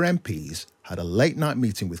 Labour MPs had a late night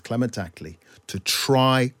meeting with Clement Attlee to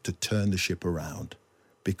try to turn the ship around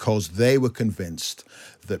because they were convinced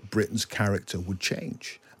that Britain's character would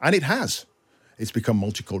change. And it has. It's become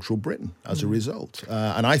multicultural Britain as a result.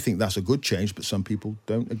 And I think that's a good change, but some people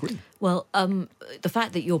don't agree. Well, the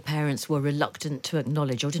fact that your parents were reluctant to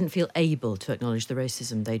acknowledge or didn't feel able to acknowledge the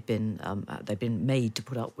racism they'd been made to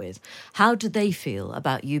put up with, how did they feel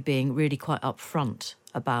about you being really quite upfront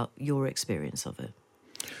about your experience of it?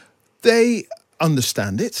 They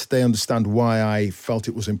understand it. They understand why I felt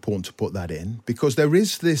it was important to put that in, because there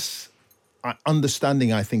is this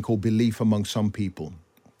understanding, I think, or belief among some people.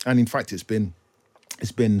 And in fact, it's been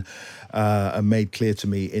made clear to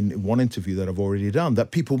me in one interview that I've already done that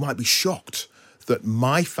people might be shocked that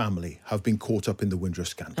my family have been caught up in the Windrush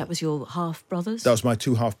scandal. That was your half-brothers? That was my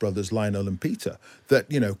two half-brothers, Lionel and Peter.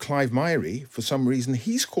 That, you know, Clive Myrie, for some reason,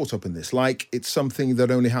 he's caught up in this. Like it's something that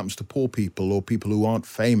only happens to poor people or people who aren't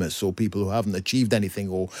famous or people who haven't achieved anything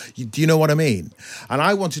or... do you know what I mean? And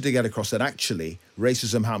I wanted to get across that actually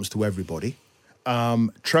racism happens to everybody.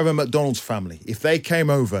 Trevor McDonald's family, if they came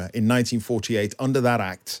over in 1948 under that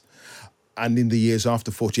act and in the years after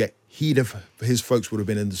 48, his folks would have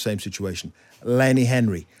been in the same situation. Lenny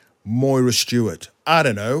Henry, Moira Stewart, I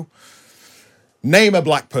don't know, name a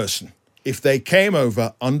black person. If they came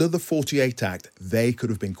over under the 48 Act, they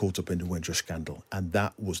could have been caught up in the Windrush scandal. And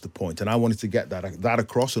that was the point. And I wanted to get that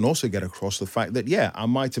across and also get across the fact that, yeah, I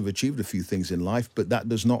might have achieved a few things in life, but that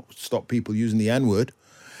does not stop people using the N-word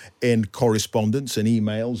in correspondence and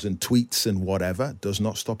emails and tweets and whatever. Does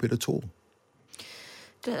not stop it at all.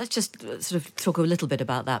 Let's just sort of talk a little bit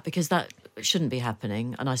about that, because that shouldn't be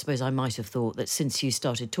happening. And I suppose I might have thought that since you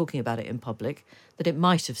started talking about it in public, that it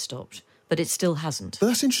might have stopped, but it still hasn't. But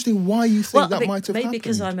that's interesting why you think that might have happened. Maybe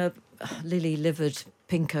because I'm a lily-livered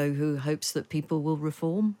pinko who hopes that people will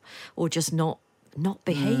reform or just not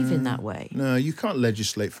behave in that way. No, you can't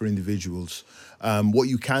legislate for individuals. What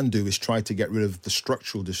you can do is try to get rid of the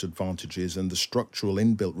structural disadvantages and the structural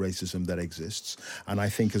inbuilt racism that exists. And I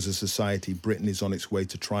think as a society, Britain is on its way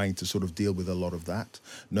to trying to sort of deal with a lot of that,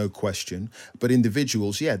 no question. But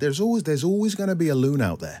individuals, yeah, there's always going to be a loon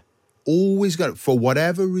out there. Always going to, for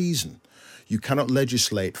whatever reason. You cannot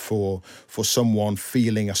legislate for someone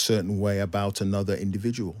feeling a certain way about another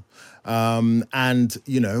individual. And,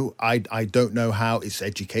 you know, I don't know how it's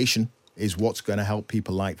education is what's going to help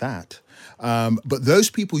people like that. But those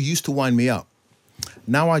people used to wind me up.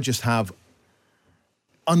 Now I just have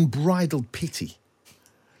unbridled pity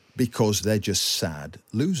because they're just sad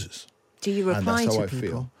losers. Do you reply and that's how to I people?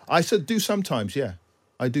 feel. I said do sometimes, yeah.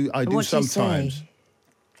 I do What do you sometimes.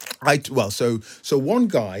 say? So one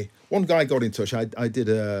guy got in touch. I did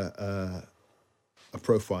a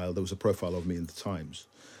profile. There was a profile of me in the Times,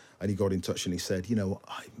 and he got in touch and he said, you know,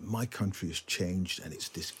 my country has changed and it's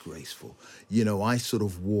disgraceful. You know, I sort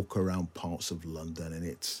of walk around parts of London and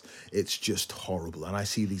it's just horrible. And I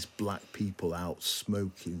see these black people out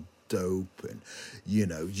smoking dope, and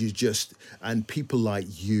and people like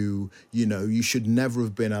you should never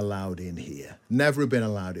have been allowed in here. Never have been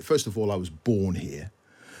allowed in. First of all, I was born here,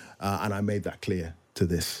 and I made that clear to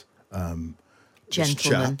this gentleman. This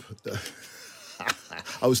chap.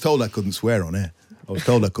 I was told I couldn't swear on air.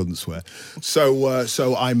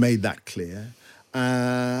 So I made that clear.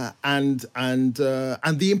 And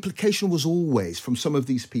the implication was always from some of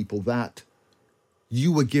these people that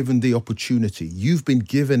you were given the opportunity. You've been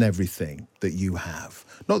given everything that you have.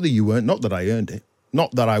 Not that you earned, not that I earned it,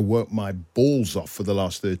 not that I worked my balls off for the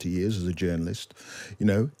last 30 years as a journalist,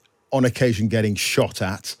 on occasion getting shot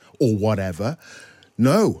at or whatever.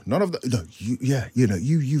 No, none of that. No,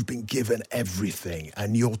 you've been given everything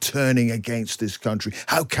and you're turning against this country.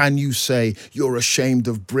 How can you say you're ashamed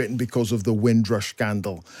of Britain because of the Windrush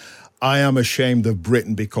scandal? I am ashamed of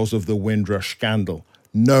Britain because of the Windrush scandal.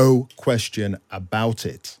 No question about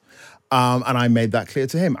it. And I made that clear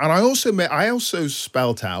to him. And I also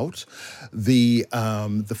spelt out the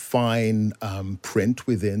fine print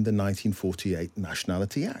within the 1948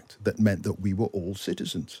 Nationality Act that meant that we were all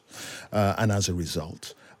citizens. And as a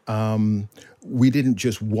result, we didn't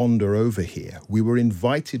just wander over here. We were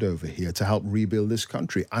invited over here to help rebuild this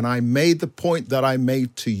country. And I made the point that I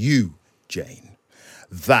made to you, Jane,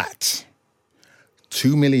 that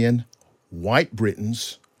 2 million white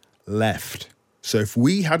Britons left. So if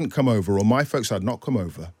we hadn't come over, or my folks had not come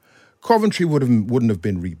over, Coventry wouldn't have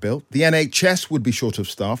been rebuilt. The NHS would be short of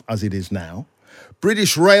staff, as it is now.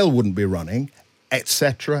 British Rail wouldn't be running,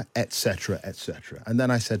 etc., etc., etc. And then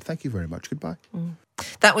I said, thank you very much, goodbye.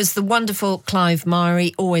 That was the wonderful Clive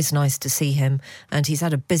Myrie. Always nice to see him. And he's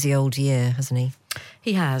had a busy old year, hasn't he?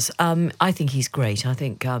 He has. I think he's great. I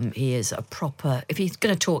think he is a proper... If he's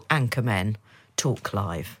going to talk anchormen, talk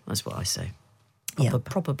Clive. That's what I say.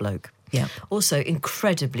 Proper bloke. Yeah. Also,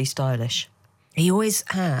 incredibly stylish. He always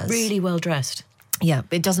has. Really well dressed. Yeah,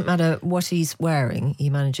 it doesn't matter what he's wearing, he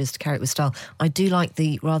manages to carry it with style. I do like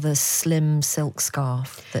the rather slim silk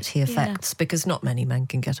scarf that he affects, because not many men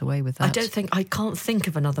can get away with that. I can't think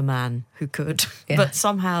of another man who could, but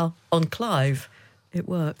somehow on Clive, it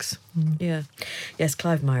works. Yeah. Yes,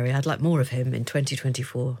 Clive Myrie, I'd like more of him in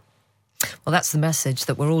 2024. Well, that's the message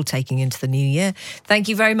that we're all taking into the new year. Thank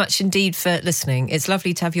you very much indeed for listening. It's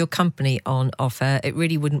lovely to have your company on Off Air. It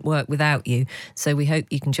really wouldn't work without you. So we hope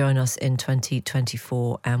you can join us in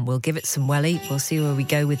 2024 and we'll give it some welly. We'll see where we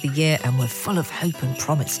go with the year, and we're full of hope and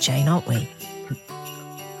promise, Jane, aren't we?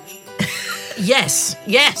 Yes.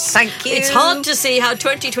 Thank you. It's hard to see how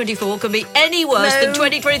 2024 can be any worse than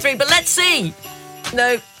 2023, but let's see.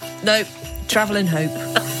 No. Travel in hope.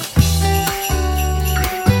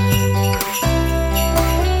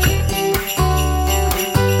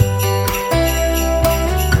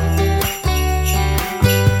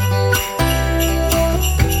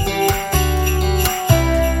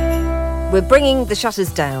 We're bringing the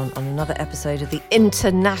shutters down on another episode of the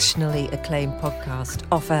internationally acclaimed podcast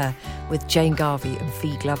Off Air with Jane Garvey and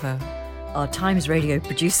Fee Glover. Our Times Radio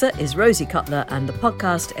producer is Rosie Cutler and the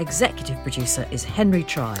podcast executive producer is Henry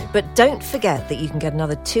Tribe. But don't forget that you can get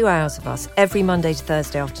another 2 hours of us every Monday to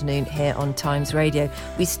Thursday afternoon here on Times Radio.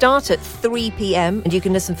 We start at 3 p.m. and you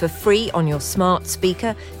can listen for free on your smart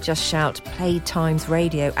speaker. Just shout Play Times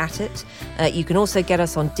Radio at it. You can also get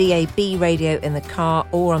us on DAB radio in the car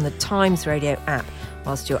or on the Times Radio app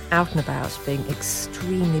whilst you're out and about being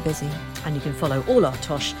extremely busy. And you can follow all our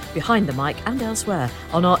tosh behind the mic and elsewhere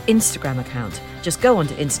on our Instagram account. Just go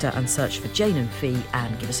onto Insta and search for Jane and Fee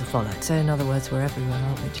and give us a follow. So in other words, we're everywhere,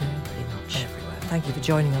 aren't we, Jane? Pretty much. Everywhere. Thank you for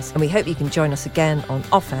joining us. And we hope you can join us again on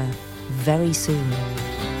Off Air very soon.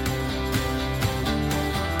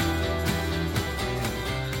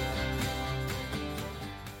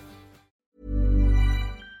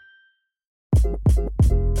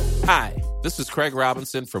 Hi, this is Craig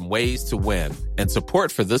Robinson from Ways to Win, and support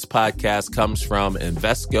for this podcast comes from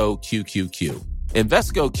Invesco QQQ.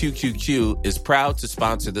 Invesco QQQ is proud to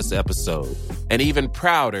sponsor this episode, and even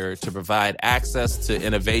prouder to provide access to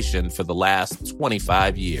innovation for the last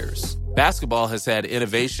 25 years. Basketball has had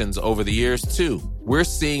innovations over the years, too. We're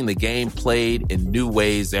seeing the game played in new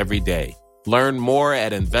ways every day. Learn more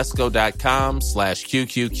at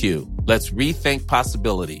Invesco.com/QQQ. Let's rethink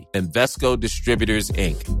possibility. Invesco Distributors,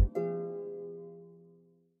 Inc.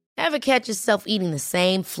 Ever catch yourself eating the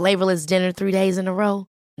same flavorless dinner 3 days in a row?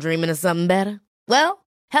 Dreaming of something better? Well,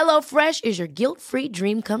 HelloFresh is your guilt-free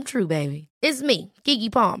dream come true, baby. It's me,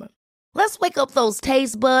 Keke Palmer. Let's wake up those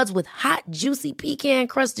taste buds with hot, juicy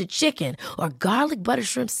pecan-crusted chicken or garlic butter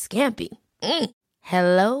shrimp scampi.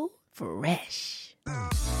 Hello Fresh.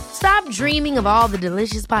 Stop dreaming of all the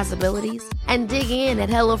delicious possibilities and dig in at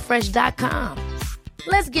HelloFresh.com.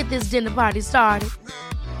 Let's get this dinner party started.